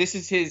 this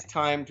is his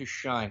time to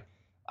shine.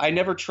 I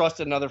never trust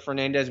another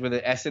Fernandez with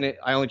an S in it.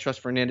 I only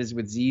trust Fernandez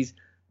with Z's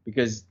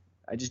because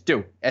I just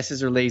do.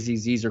 S's are lazy,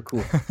 Z's are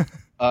cool.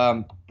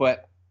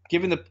 But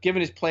given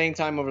his playing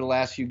time over the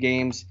last few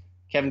games,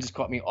 Kevin just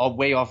caught me all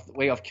way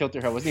off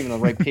kilter. I wasn't even on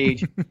the right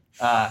page.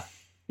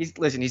 He's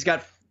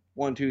got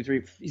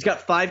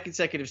 5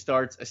 consecutive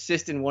starts,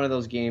 assist in one of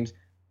those games,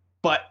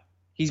 but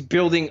he's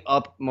building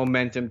up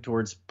momentum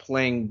towards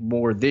playing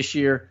more this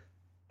year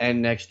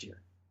and next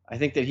year. I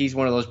think that he's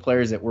one of those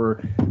players that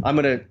I'm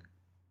going to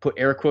put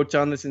air quotes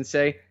on this and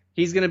say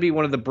he's going to be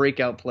one of the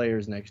breakout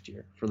players next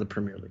year for the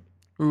Premier League.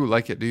 Ooh,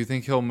 like it. Do you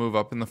think he'll move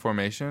up in the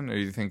formation, or do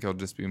you think he'll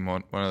just be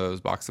one of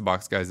those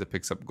box-to-box guys that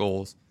picks up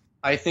goals?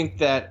 I think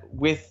that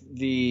West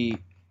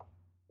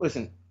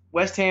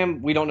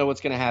Ham, we don't know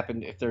what's going to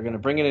happen if they're going to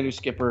bring in a new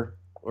skipper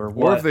or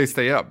what. Or if they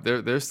stay up.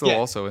 They're still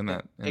also in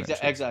that.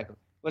 Exactly.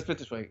 Let's put it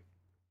this way.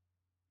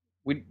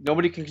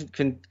 Nobody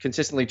can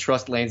consistently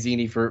trust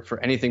Lanzini for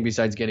anything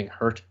besides getting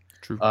hurt.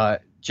 True.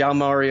 João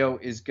Mario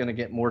is going to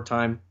get more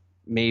time,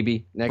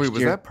 maybe next year. Wait,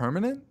 was that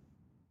permanent?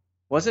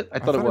 Was it? I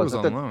thought it was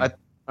on loan.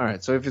 All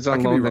right, so if it's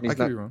on loan, then he's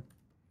not. I could be wrong.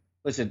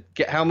 Listen,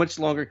 how much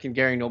longer can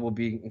Gary Noble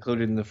be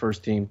included in the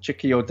first team?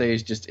 Chick Quixote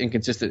is just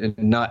inconsistent and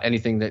not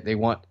anything that they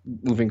want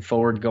moving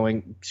forward,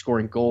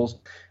 scoring goals.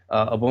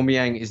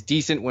 Aubameyang is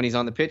decent when he's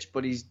on the pitch,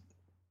 but he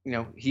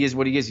is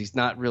what he is. He's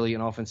not really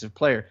an offensive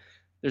player.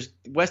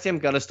 West Ham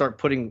got to start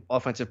putting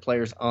offensive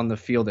players on the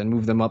field and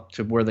move them up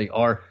to where they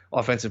are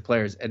offensive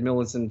players.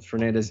 Edmilson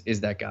Fernandez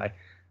is that guy.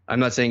 I'm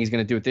not saying he's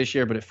going to do it this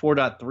year, but at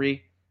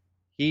 4.3,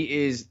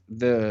 he is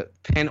the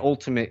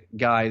penultimate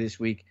guy this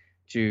week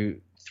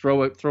to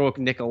throw a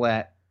nickel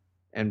at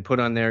and put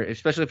on there,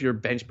 especially if you're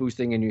bench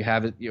boosting and you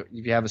have it. If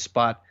you have a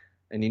spot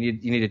and you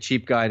need a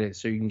cheap guy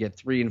so you can get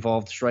 3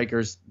 involved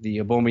strikers, the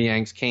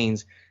Aubameyangs,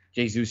 Kanes,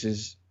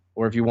 Jesus's,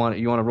 or if you want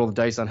to roll the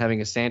dice on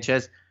having a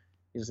Sanchez.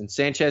 Listen,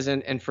 Sanchez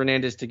and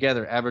Fernandez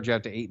together average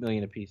out to $8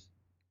 million apiece.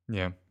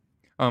 Yeah.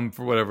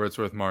 For whatever it's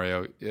worth,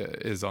 Mario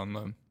is on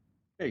loan.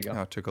 There you go.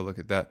 I took a look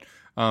at that.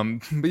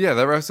 But yeah,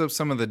 that wraps up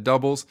some of the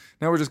doubles.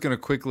 Now we're just going to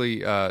quickly,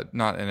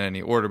 not in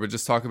any order, but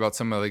just talk about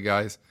some of the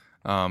guys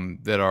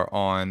that are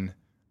on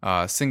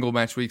single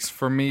match weeks.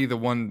 For me, the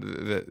one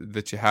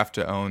that you have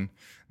to own,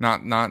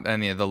 not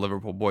any of the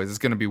Liverpool boys, is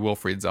going to be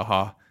Wilfried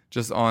Zaha.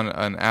 Just on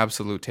an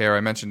absolute tear.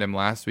 I mentioned him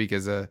last week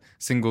as a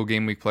single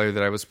game week player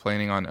that I was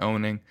planning on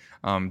owning.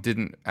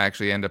 Didn't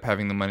actually end up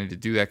having the money to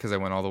do that because I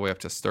went all the way up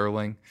to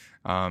Sterling.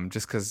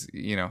 Just because,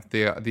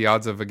 the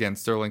odds of, again,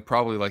 Sterling,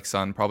 probably like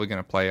Son, probably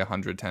going to play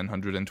 110,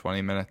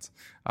 120 minutes.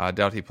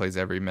 Doubt he plays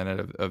every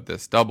minute of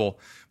this double.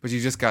 But you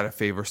just got to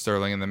favor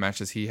Sterling in the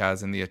matches he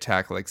has in the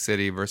attack, like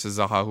City, versus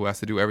Zaha, who has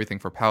to do everything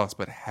for Palace,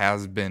 but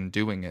has been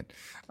doing it.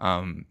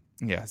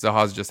 Yeah,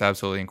 Zaha's just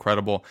absolutely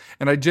incredible,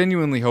 and I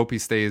genuinely hope he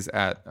stays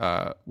at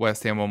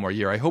West Ham one more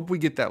year. I hope we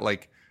get that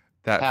Palace.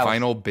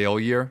 Final Bale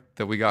year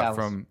that we got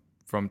Palace.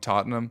 from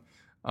Tottenham.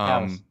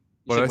 What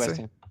did I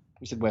say?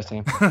 You said West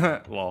Ham.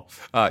 Well,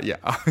 yeah,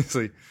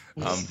 obviously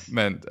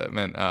meant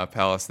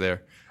Palace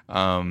there.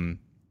 But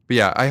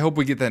yeah, I hope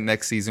we get that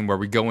next season where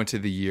we go into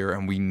the year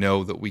and we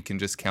know that we can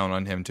just count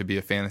on him to be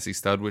a fantasy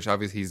stud, which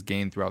obviously he's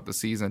gained throughout the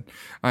season,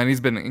 and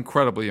he's been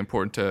incredibly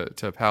important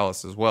to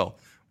Palace as well,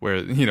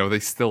 where they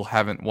still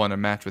haven't won a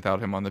match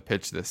without him on the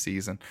pitch this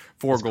season.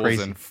 4 That's goals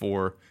crazy. and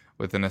 4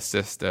 with an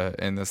assist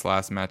in this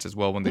last match as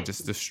well, when they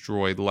just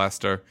destroyed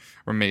Leicester.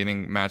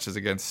 Remaining matches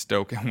against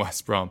Stoke and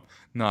West Brom,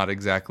 not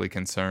exactly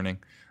concerning.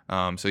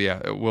 So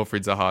yeah,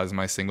 Wilfried Zaha is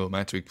my single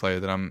match week player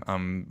that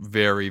I'm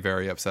very,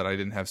 very upset I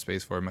didn't have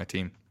space for in my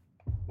team.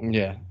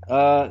 Yeah.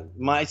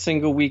 My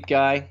single week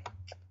guy,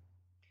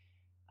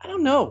 I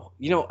don't know.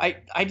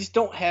 I just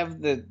don't have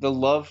the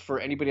love for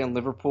anybody on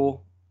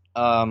Liverpool.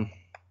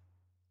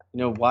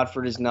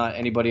 Watford is not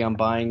anybody I'm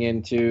buying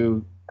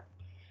into.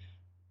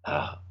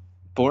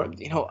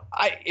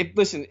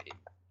 Listen,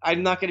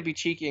 I'm not going to be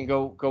cheeky and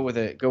go with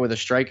a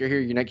striker here.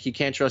 You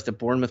can't trust a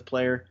Bournemouth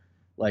player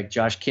like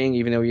Josh King,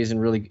 even though he's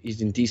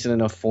in decent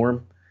enough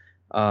form.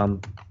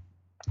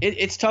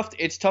 It's tough.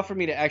 It's tough for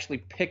me to actually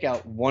pick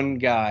out one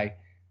guy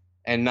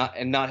and not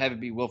have it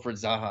be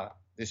Wilfried Zaha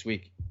this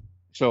week.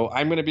 So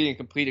I'm going to be in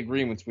complete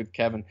agreement with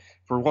Kevin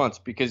for once,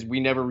 because we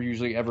never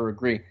usually ever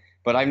agree.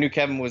 But I knew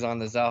Kevin was on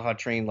the Zaha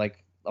train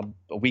like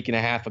a week and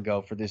a half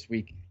ago for this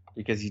week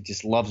because he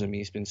just loves him.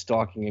 He's been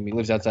stalking him. He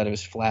lives outside of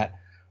his flat.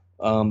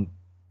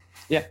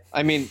 Yeah,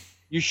 I mean,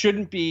 you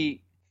shouldn't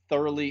be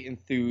thoroughly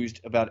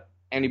enthused about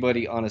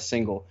anybody on a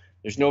single.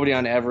 There's nobody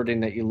on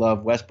Everton that you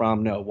love. West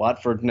Brom, no.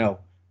 Watford, no.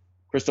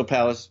 Crystal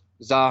Palace,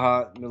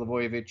 Zaha,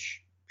 Milivojevic,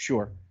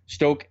 sure.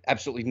 Stoke,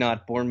 absolutely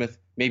not. Bournemouth,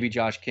 maybe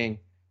Josh King.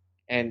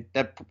 And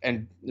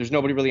there's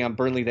nobody really on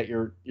Burnley that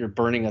you're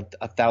burning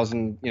a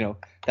thousand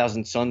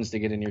suns to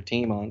get in your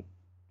team on.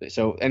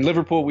 So, and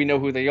Liverpool, we know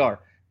who they are.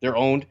 They're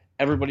owned.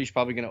 Everybody's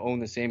probably going to own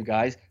the same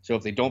guys. So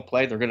if they don't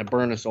play, they're going to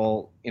burn us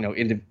all,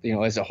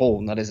 as a whole,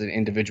 not as an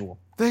individual.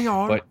 They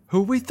are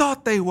who we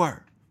thought they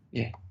were.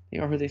 Yeah, they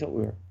are who they thought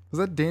we were. Was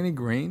that Danny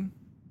Green?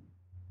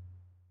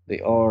 They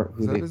are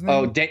who they. His name?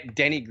 Oh,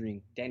 Denny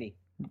Green. Denny.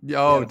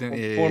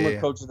 Former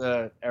coach of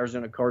the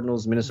Arizona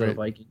Cardinals, Minnesota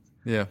Vikings.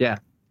 Yeah. Yeah.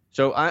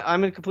 So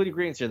I'm in complete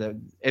agreement here. That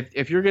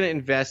if you're going to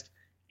invest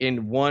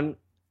in one,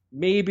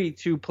 maybe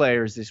two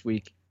players this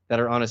week that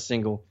are on a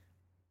single.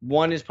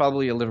 One is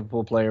probably a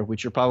Liverpool player,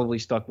 which you're probably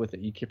stuck with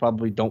it. You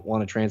probably don't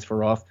want to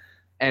transfer off.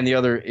 And the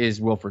other is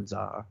Wilfried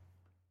Zaha.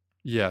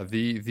 Yeah,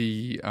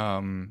 the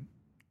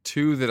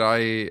two that I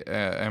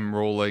am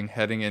rolling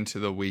heading into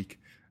the week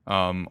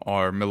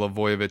are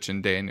Milivojevic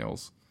and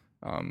Daniels,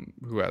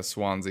 who has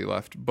Swansea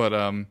left. But,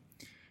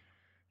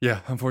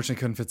 unfortunately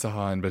couldn't fit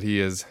Zaha in, but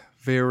he is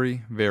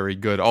very, very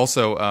good.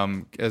 Also,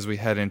 as we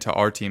head into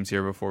our teams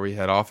here before we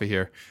head off of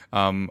here,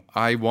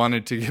 I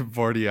wanted to get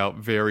Vardy out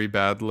very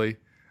badly.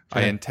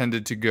 I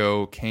intended to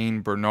go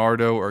Kane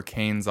Bernardo or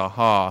Kane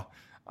Zaha,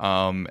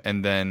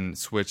 and then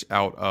switch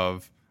out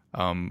of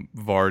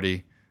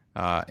Vardy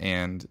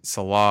and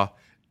Salah.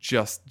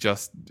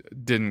 Just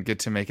didn't get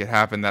to make it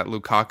happen. That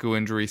Lukaku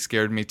injury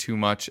scared me too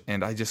much,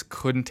 and I just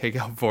couldn't take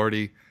out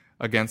Vardy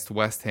against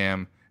West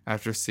Ham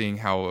after seeing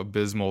how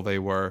abysmal they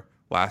were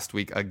last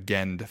week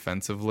again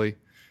defensively.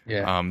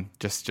 Yeah.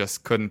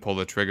 Just couldn't pull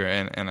the trigger,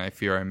 and I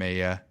fear I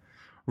may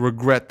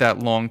regret that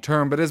long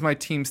term. But as my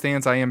team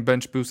stands, I am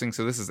bench boosting,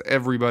 so this is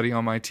everybody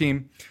on my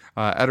team.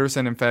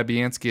 Ederson and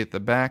Fabianski at the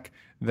back,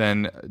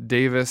 then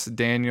Davis,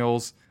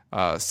 Daniels,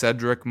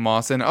 Cedric,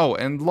 Mawson,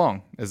 and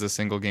Long is a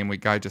single game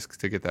week guy just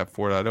to get that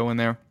 4.0 in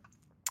there.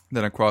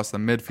 Then across the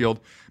midfield,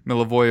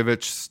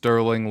 Milivojevic,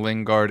 Sterling,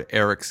 Lingard,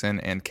 Eriksen,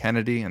 and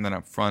Kennedy. And then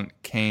up front,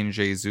 Kane,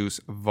 Jesus,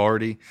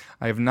 Vardy.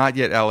 I have not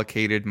yet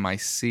allocated my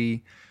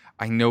C.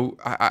 I know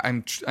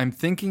I'm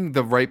thinking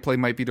the right play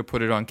might be to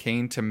put it on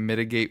Kane to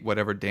mitigate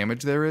whatever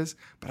damage there is,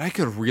 but I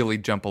could really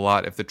jump a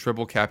lot if the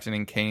triple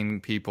captaining Kane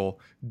people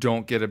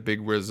don't get a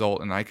big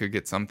result, and I could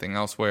get something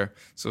elsewhere.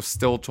 So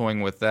still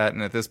toying with that,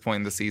 and at this point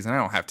in the season, I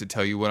don't have to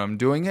tell you what I'm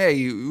doing.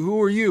 Hey,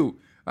 who are you?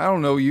 I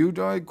don't know you.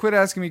 Quit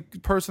asking me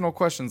personal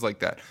questions like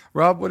that.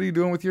 Rob, what are you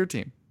doing with your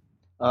team?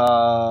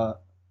 I've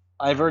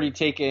already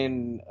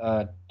taken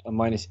a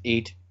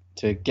 -8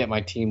 to get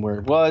my team where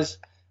it was.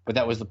 But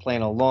that was the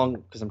plan all along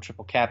because I'm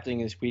triple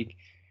captaining this week.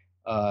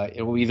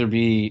 It will either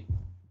be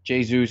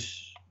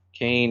Jesus,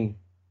 Kane,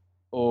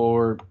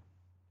 or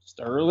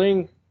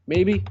Sterling,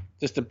 maybe,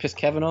 just to piss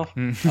Kevin off.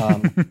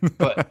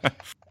 But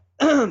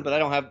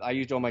I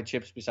used all my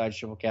chips besides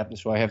triple captain.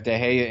 So I have De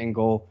Gea in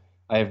goal.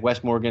 I have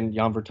Wes Morgan,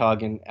 Jan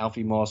Vertonghen,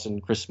 Alfie Mawson,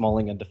 Chris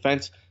Smalling on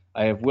defense.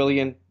 I have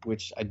Willian,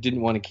 which I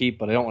didn't want to keep,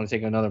 but I don't want to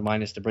take another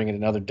minus to bring in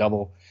another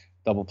double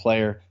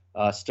player.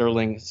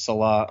 Sterling,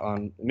 Salah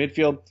on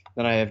midfield.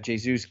 Then I have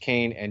Jesus,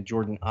 Kane, and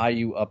Jordan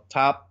Ayew up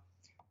top.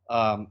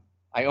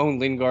 I own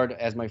Lingard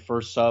as my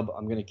first sub.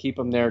 I'm going to keep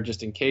him there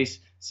just in case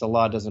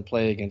Salah doesn't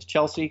play against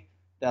Chelsea.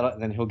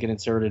 Then he'll get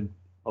inserted.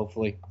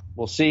 Hopefully,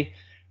 we'll see.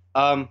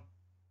 I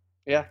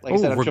said,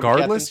 I'm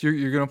regardless,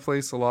 you're going to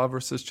play Salah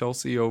versus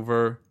Chelsea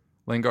over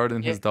Lingard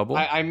in his double.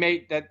 I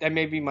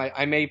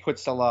may put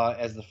Salah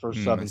as the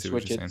first sub and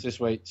switch it this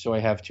way, so I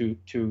have two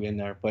in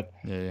there. But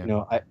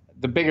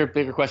the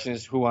bigger question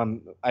is who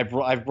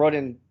I've brought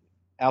in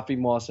Alfie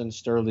Mawson,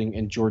 Sterling,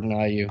 and Jordan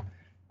Ayew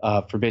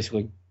for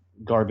basically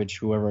garbage,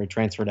 whoever I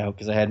transferred out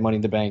because I had money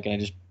in the bank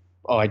and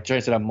I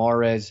transferred out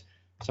Mahrez,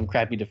 some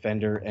crappy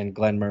defender, and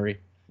Glenn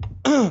Murray,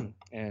 and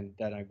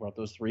then I brought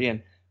those three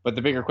in. But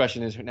the bigger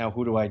question is now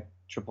who do I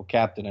triple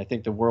captain? I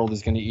think the world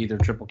is going to either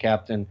triple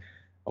captain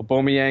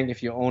Aubameyang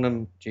if you own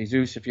him,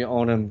 Jesus if you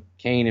own him,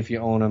 Kane if you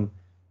own him.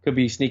 Could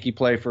be sneaky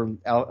play for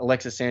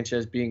Alexis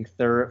Sanchez being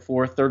third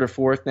or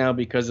fourth now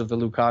because of the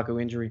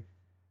Lukaku injury.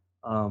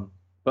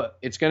 But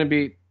this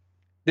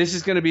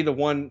is going to be the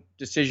one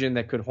decision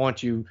that could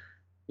haunt you,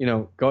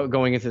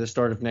 going into the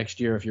start of next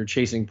year if you're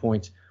chasing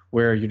points,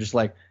 where you're just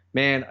like,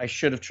 man, I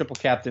should have triple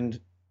captained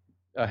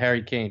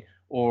Harry Kane,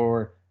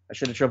 or I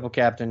should have triple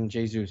captained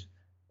Jesus,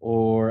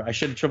 or I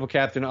should have triple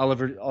captained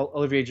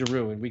Olivier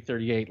Giroud in week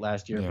 38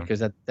 last year because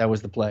that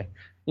was the play.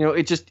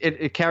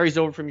 It carries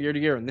over from year to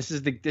year, and this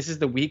is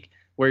the week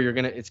where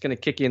it's gonna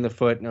kick you in the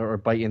foot or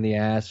bite you in the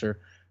ass or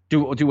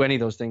do any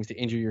of those things to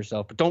injure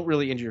yourself. But don't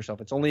really injure yourself.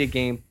 It's only a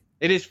game.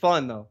 It is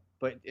fun though,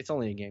 but it's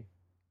only a game.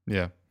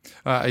 Yeah,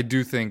 I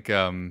do think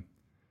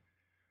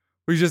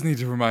we just need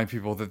to remind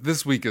people that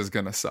this week is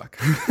gonna suck.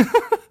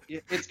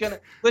 It's gonna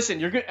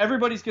listen.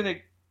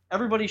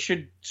 Everybody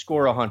should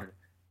score 100.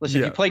 Listen,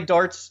 Yeah. if you play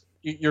darts,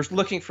 you're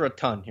looking for a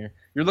ton here.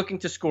 You're looking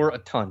to score a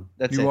ton.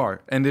 That's it. You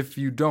are. And if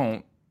you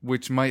don't,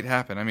 which might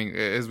happen, I mean,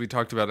 as we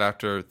talked about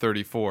after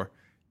 34,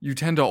 you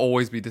tend to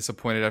always be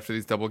disappointed after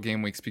these double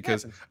game weeks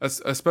because,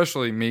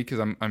 especially me, because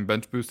I'm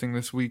bench boosting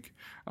this week.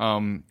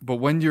 But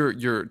when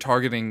you're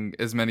targeting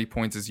as many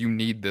points as you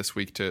need this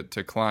week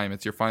to climb,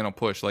 it's your final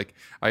push. Like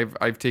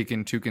I've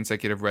taken 2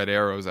 consecutive red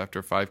arrows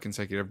after 5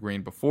 consecutive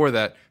green before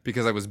that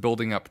because I was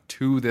building up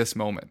to this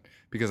moment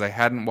because I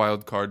hadn't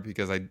wild card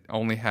because I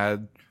only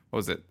had. What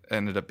was it?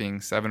 Ended up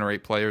being 7 or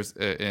 8 players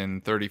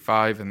in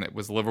 35, and it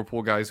was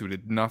Liverpool guys who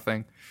did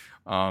nothing.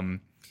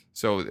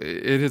 So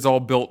it is all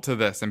built to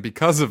this. And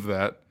because of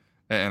that,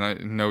 and I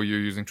know you're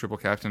using triple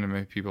captain and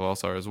maybe people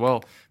else are as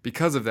well,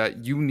 because of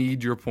that, you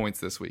need your points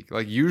this week.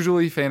 Like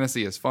usually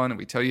fantasy is fun and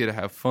we tell you to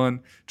have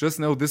fun. Just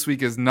know this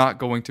week is not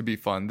going to be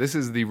fun. This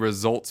is the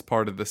results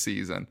part of the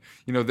season.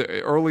 You know,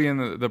 early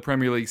in the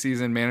Premier League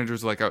season,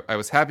 managers were like, I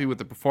was happy with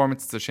the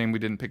performance. It's a shame we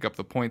didn't pick up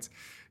the points.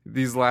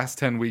 These last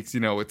 10 weeks,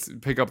 it's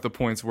pick up the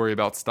points, worry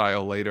about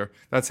style later.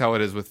 That's how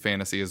it is with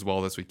fantasy as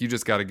well this week. You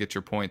just got to get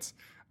your points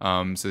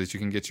so that you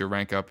can get your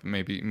rank up,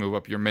 maybe move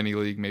up your mini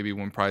league, maybe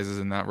win prizes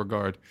in that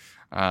regard.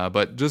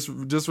 But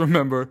just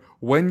remember,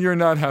 when you're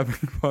not having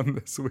fun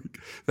this week,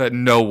 that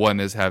no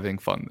one is having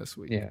fun this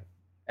week. Yeah.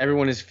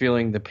 Everyone is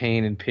feeling the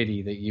pain and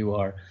pity that you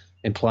are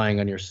implying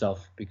on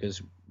yourself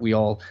because we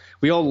all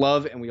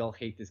love and we all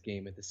hate this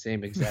game at the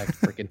same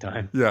exact freaking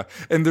time. Yeah.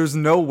 And there's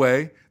no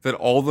way that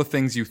all the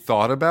things you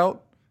thought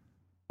about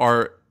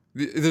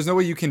there's no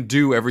way you can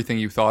do everything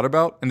you thought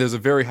about. And there's a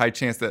very high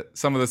chance that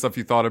some of the stuff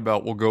you thought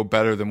about will go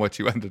better than what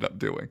you ended up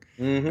doing.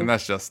 Mm-hmm. And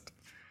that's just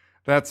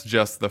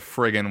the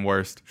friggin'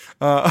 worst.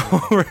 All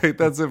right,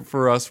 that's it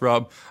for us,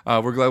 Rob.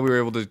 We're glad we were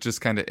able to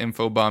just kind of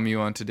info bomb you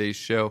on today's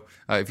show.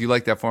 If you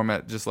like that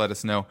format, just let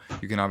us know.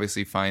 You can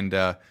obviously find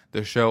the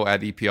show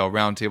at EPL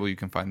Roundtable. You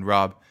can find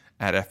Rob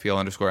at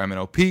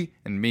FPL_MNOP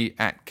and me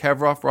at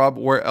Kevroff. Rob,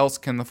 where else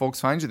can the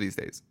folks find you these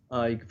days?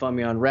 You can find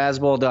me on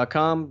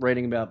Razzball.com,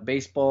 writing about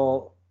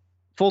baseball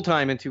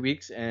full-time in 2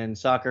 weeks and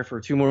soccer for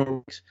 2 more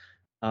weeks.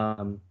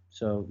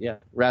 So, yeah,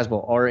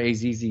 Razzball,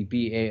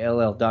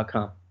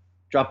 RAZZBALL.com.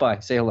 Drop by,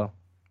 say hello.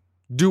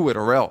 Do it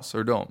or else,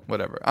 or don't,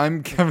 whatever.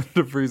 I'm Kevin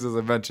DeVries, as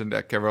I mentioned,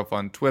 at Kevroff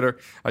on Twitter.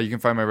 You can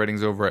find my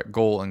ratings over at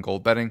Goal and Goal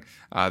Betting.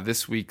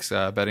 This week's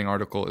betting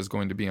article is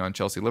going to be on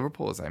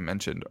Chelsea-Liverpool, as I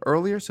mentioned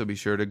earlier, so be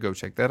sure to go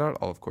check that out.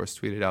 I'll, of course,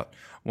 tweet it out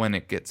when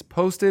it gets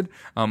posted.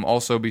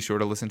 Also, be sure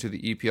to listen to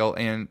the EPL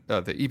and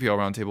the EPL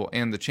Roundtable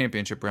and the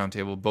Championship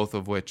Roundtable, both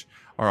of which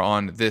are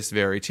on this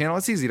very channel.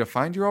 It's easy to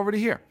find. You're already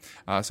here.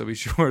 So be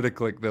sure to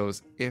click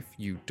those if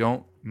you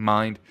don't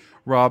mind.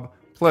 Rob,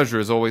 pleasure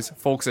as always.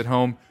 Folks at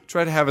home,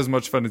 try to have as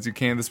much fun as you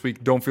can this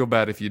week. Don't feel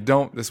bad if you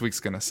don't. This week's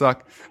going to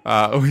suck.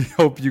 We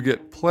hope you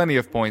get plenty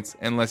of points,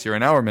 unless you're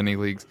in our mini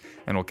leagues,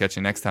 and we'll catch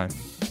you next time.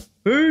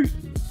 Peace!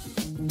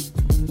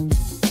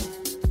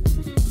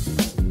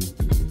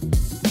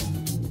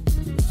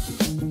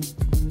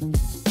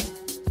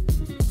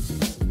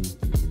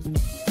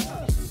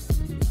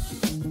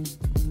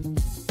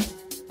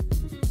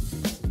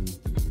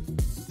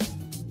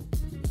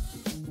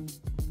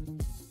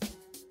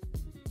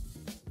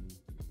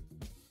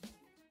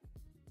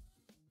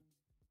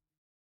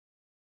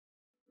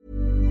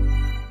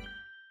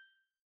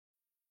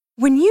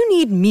 When you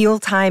need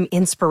mealtime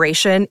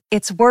inspiration,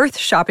 it's worth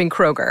shopping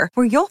Kroger,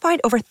 where you'll find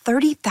over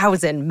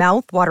 30,000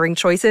 mouth-watering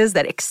choices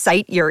that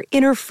excite your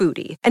inner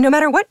foodie. And no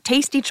matter what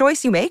tasty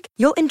choice you make,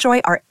 you'll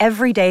enjoy our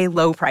everyday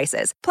low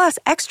prices, plus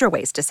extra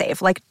ways to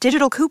save, like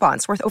digital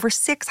coupons worth over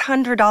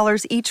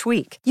 $600 each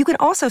week. You can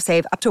also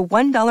save up to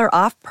 $1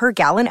 off per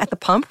gallon at the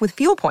pump with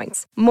fuel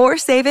points. More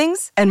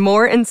savings and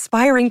more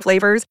inspiring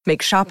flavors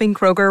make shopping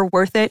Kroger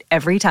worth it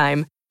every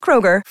time.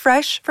 Kroger,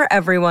 fresh for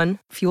everyone.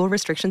 Fuel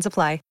restrictions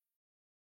apply.